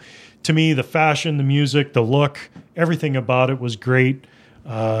 So to me, the fashion, the music, the look, everything about it was great.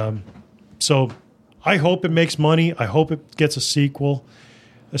 So I hope it makes money. I hope it gets a sequel,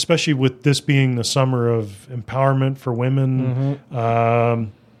 especially with this being the summer of empowerment for women.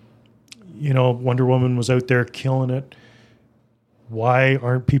 Mm-hmm. Wonder Woman was out there killing it. Why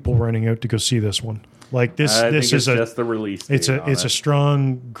aren't people running out to go see this one? Like this is just the release. It's a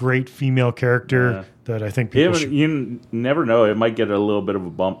strong, great female character that I think people should. You never know. It might get a little bit of a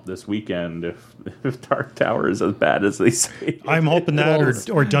bump this weekend if Dark Tower is as bad as they say. I'm hoping that,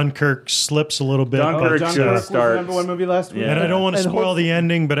 or Dunkirk slips a little bit. Dunkirk was the number one movie last week. And I don't want to spoil the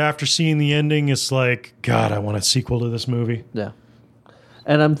ending, but after seeing the ending, it's like, God, I want a sequel to this movie. Yeah.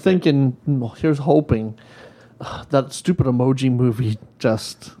 And I'm thinking, here's hoping that stupid Emoji movie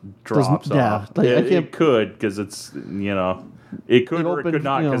just drops off. Yeah, like, it could, because it's it could or it opened, could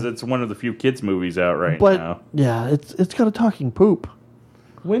not, because it's one of the few kids movies out right but, now. Yeah, it's got a talking poop.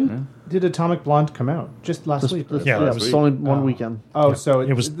 When did Atomic Blonde come out? Just last week. Right? Yeah, it was only one weekend. Oh, yeah. so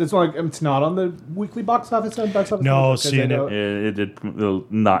it's not on the weekly box office. No, seeing it did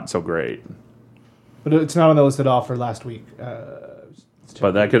not so great. But it's not on the listed offer last week.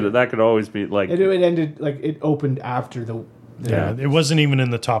 But that could always be like it ended like it opened after the. Yeah, it wasn't even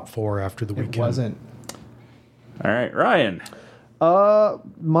in the top 4 after the weekend. It wasn't. All right, Ryan.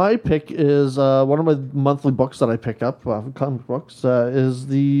 My pick is one of my monthly books that I pick up, comic books, is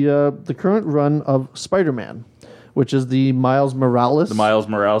the current run of Spider-Man, which is the Miles Morales. The Miles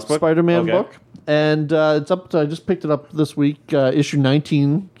Morales book? Spider-Man book. And it's up to, I just picked it up this week. Issue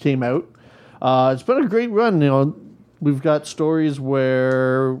 19 came out. It's been a great run. We've got stories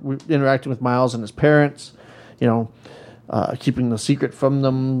where we're interacting with Miles and his parents, keeping the secret from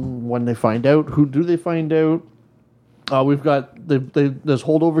them when they find out. Who do they find out? We've got there's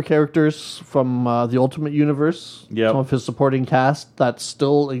holdover characters from the Ultimate Universe. Yep. Some of his supporting cast that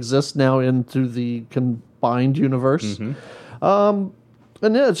still exists now into the combined universe. Mm-hmm.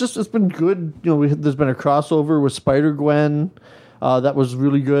 And yeah, it's been good. There's been a crossover with Spider-Gwen that was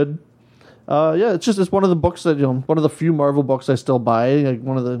really good. It's one of the books that one of the few Marvel books I still buy. Like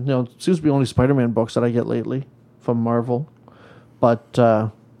one of the seems to be only Spider-Man books that I get lately from Marvel, but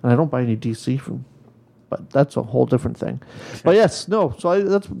and I don't buy any DC from. But that's a whole different thing. But yes, no. So I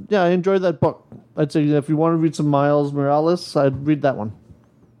enjoyed that book. I'd say if you want to read some Miles Morales, I'd read that one.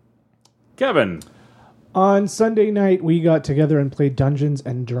 Kevin. On Sunday night, we got together and played Dungeons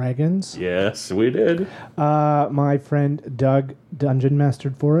and Dragons. Yes, we did. My friend Doug dungeon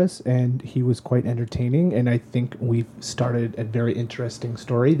mastered for us, and he was quite entertaining. And I think we've started a very interesting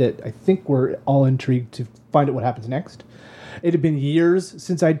story that I think we're all intrigued to find out what happens next. It had been years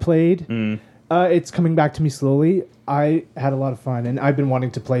since I'd played. It's coming back to me slowly. I had a lot of fun, and I've been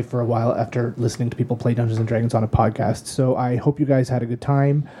wanting to play for a while after listening to people play Dungeons & Dragons on a podcast. So I hope you guys had a good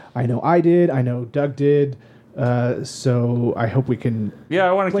time. I know I did. I know Doug did. So I hope we can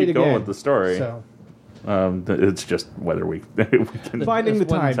I want to keep going with the story. So. It's just whether we can... Finding the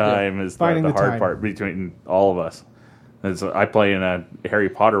time. Time is the hard part between all of us. I play in a Harry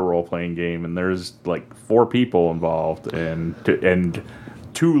Potter role-playing game, and there's like 4 people involved, and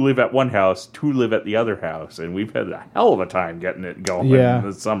 2 live at one house, 2 live at the other house, and we've had a hell of a time getting it going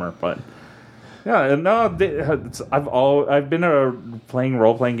this summer. But I've been playing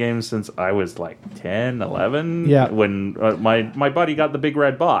role playing games since I was like 10, 11. Yeah, when my buddy got the big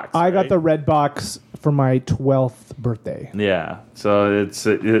red box. I got the red box for my 12th birthday. Yeah, so it's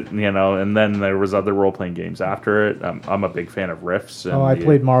and then there was other role playing games after it. I'm a big fan of Rifts. And I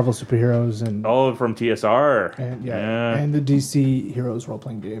played Marvel Superheroes and from TSR and the DC Heroes role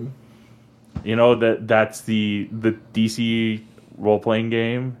playing game. That's the DC role playing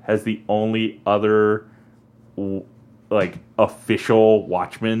game has the only other like official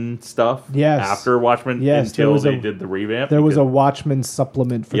Watchmen stuff Yes. after Watchmen Yes, until they did the revamp. There was a Watchmen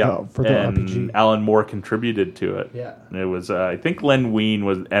supplement for yeah, the and RPG. Alan Moore contributed to it. Yeah. And it was I think Len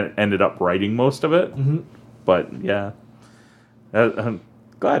Wein ended up writing most of it. Mm-hmm. But yeah, I'm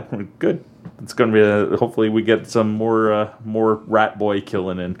glad. Good. It's going to be hopefully we get some more Rat Boy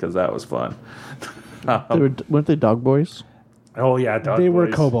killing in because that was fun. Weren't they dog boys? Oh yeah, Dog They were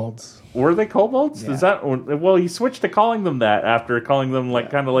Boys. kobolds. Were they kobolds? Yeah. Is that well? He switched to calling them that after calling them like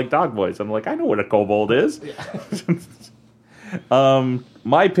kind of like dog boys. I'm like, I know what a kobold is.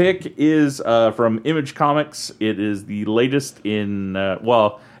 My pick is from Image Comics. It is the latest in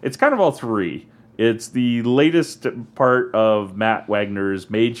it's kind of all three. It's the latest part of Matt Wagner's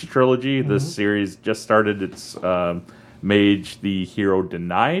Mage trilogy. This series just started. It's Mage: The Hero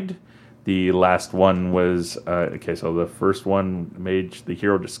Denied. The last one was so the first one, Mage: The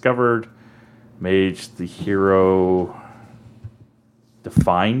Hero Discovered, Mage: The Hero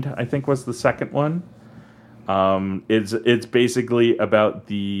Defined, I think was the second one. It's basically about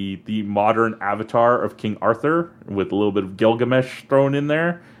the modern avatar of King Arthur with a little bit of Gilgamesh thrown in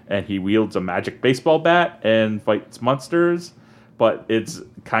there, and he wields a magic baseball bat and fights monsters. But it's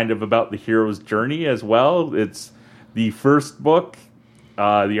kind of about the hero's journey as well. It's the first book.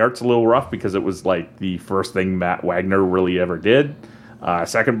 The art's a little rough because it was like the first thing Matt Wagner really ever did.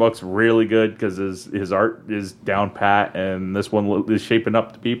 Second book's really good because his art is down pat, and this one is shaping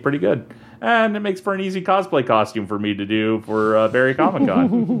up to be pretty good. And it makes for an easy cosplay costume for me to do for Barrie Comic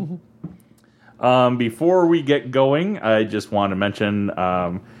Con. Before we get going, I just want to mention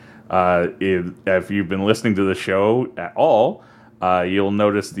if you've been listening to the show at all, you'll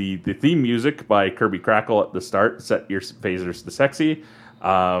notice the theme music by Kirby Crackle at the start, Set Your Phasers to Sexy.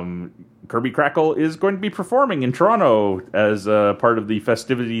 Kirby Crackle is going to be performing in Toronto as part of the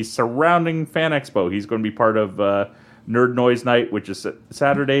festivities surrounding Fan Expo. He's going to be part of Nerd Noise Night, which is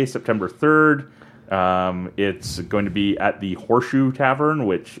Saturday, September 3rd. It's going to be at the Horseshoe Tavern,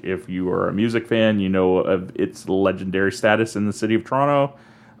 which, if you are a music fan, you know of its legendary status in the city of Toronto.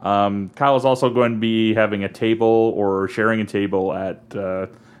 Kyle is also going to be having a table or sharing a table at Fan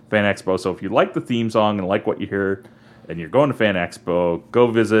Expo. So if you like the theme song and like what you hear, and you're going to Fan Expo, go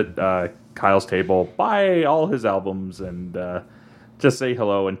visit Kyle's table, buy all his albums, and just say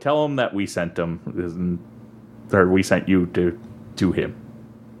hello and tell him that we sent him, or we sent you to him.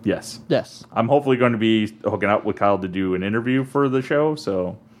 Yes. Yes. I'm hopefully going to be hooking up with Kyle to do an interview for the show.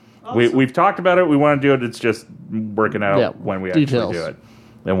 So we've talked about it. We want to do it. It's just working out when we details. actually do it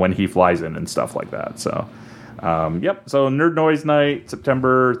and when he flies in and stuff like that. So, So Nerd Noise Night,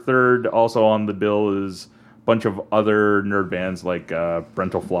 September 3rd. Also on the bill is bunch of other nerd bands like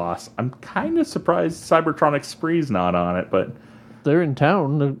Brental Floss. I'm kind of surprised Cybertronic Spree's not on it, but They're in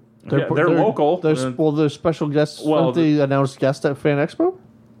town. They're local. They're special guests. Well, They announced guests at Fan Expo.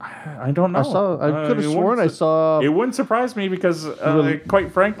 I don't know. I could have sworn I saw. It wouldn't surprise me because,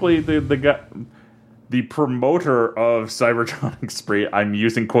 quite frankly, the promoter of Cybertronic Spree, I'm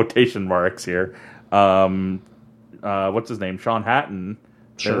using quotation marks here. What's his name? Sean Hatton.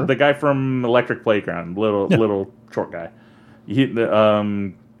 Sure. The guy from Electric Playground, little short guy.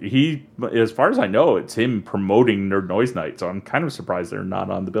 He, as far as I know, it's him promoting Nerd Noise Night. So I'm kind of surprised they're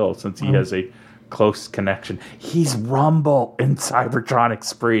not on the bill since he has a close connection. He's Rumble in Cybertronic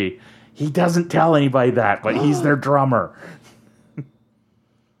Spree. He doesn't tell anybody that, but he's their drummer.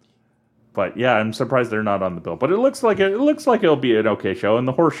 But yeah, I'm surprised they're not on the bill. But it looks like it'll be an okay show, and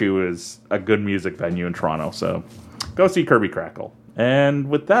the Horseshoe is a good music venue in Toronto. So go see Kirby Crackle. And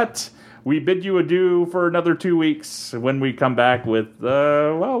with that, we bid you adieu for another 2 weeks when we come back with,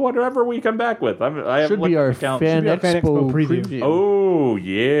 whatever we come back with. I Should be our Fan Expo preview. Oh,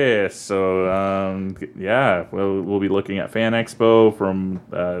 yes. So, we'll be looking at Fan Expo from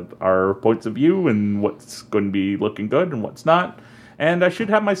our points of view and what's going to be looking good and what's not. And I should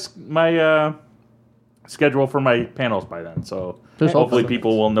have my schedule for my panels by then. So hopefully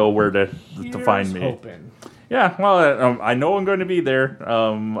people will know where to find me. Hoping. Yeah, well, I know I'm going to be there.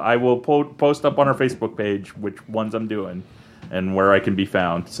 I will post up on our Facebook page which ones I'm doing and where I can be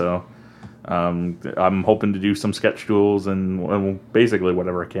found. So I'm hoping to do some sketch duels and basically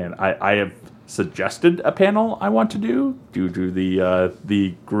whatever I can. I have suggested a panel I want to do due to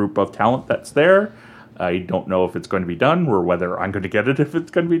the group of talent that's there. I don't know if it's going to be done or whether I'm going to get it if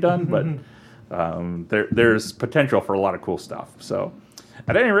it's going to be done, but there's potential for a lot of cool stuff. So.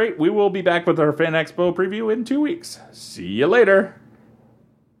 At any rate, we will be back with our Fan Expo preview in 2 weeks. See you later.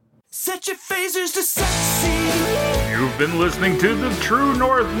 Set your phasers to sexy. You've been listening to the True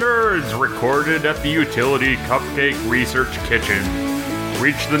North Nerds, recorded at the Utility Cupcake Research Kitchen.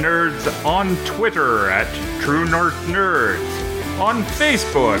 Reach the nerds on Twitter at True North Nerds, on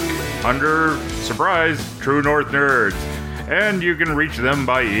Facebook under, surprise, True North Nerds, and you can reach them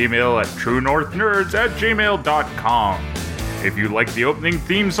by email at truenorthnerds@gmail.com. If you like the opening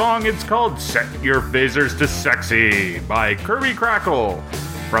theme song, it's called Set Your Phasers to Sexy by Kirby Crackle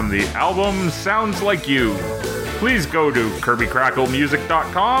from the album Sounds Like You. Please go to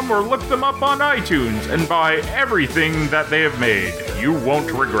KirbyCrackleMusic.com or look them up on iTunes and buy everything that they have made. You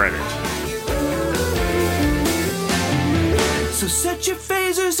won't regret it. So set your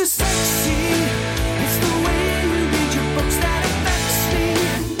phasers to sexy.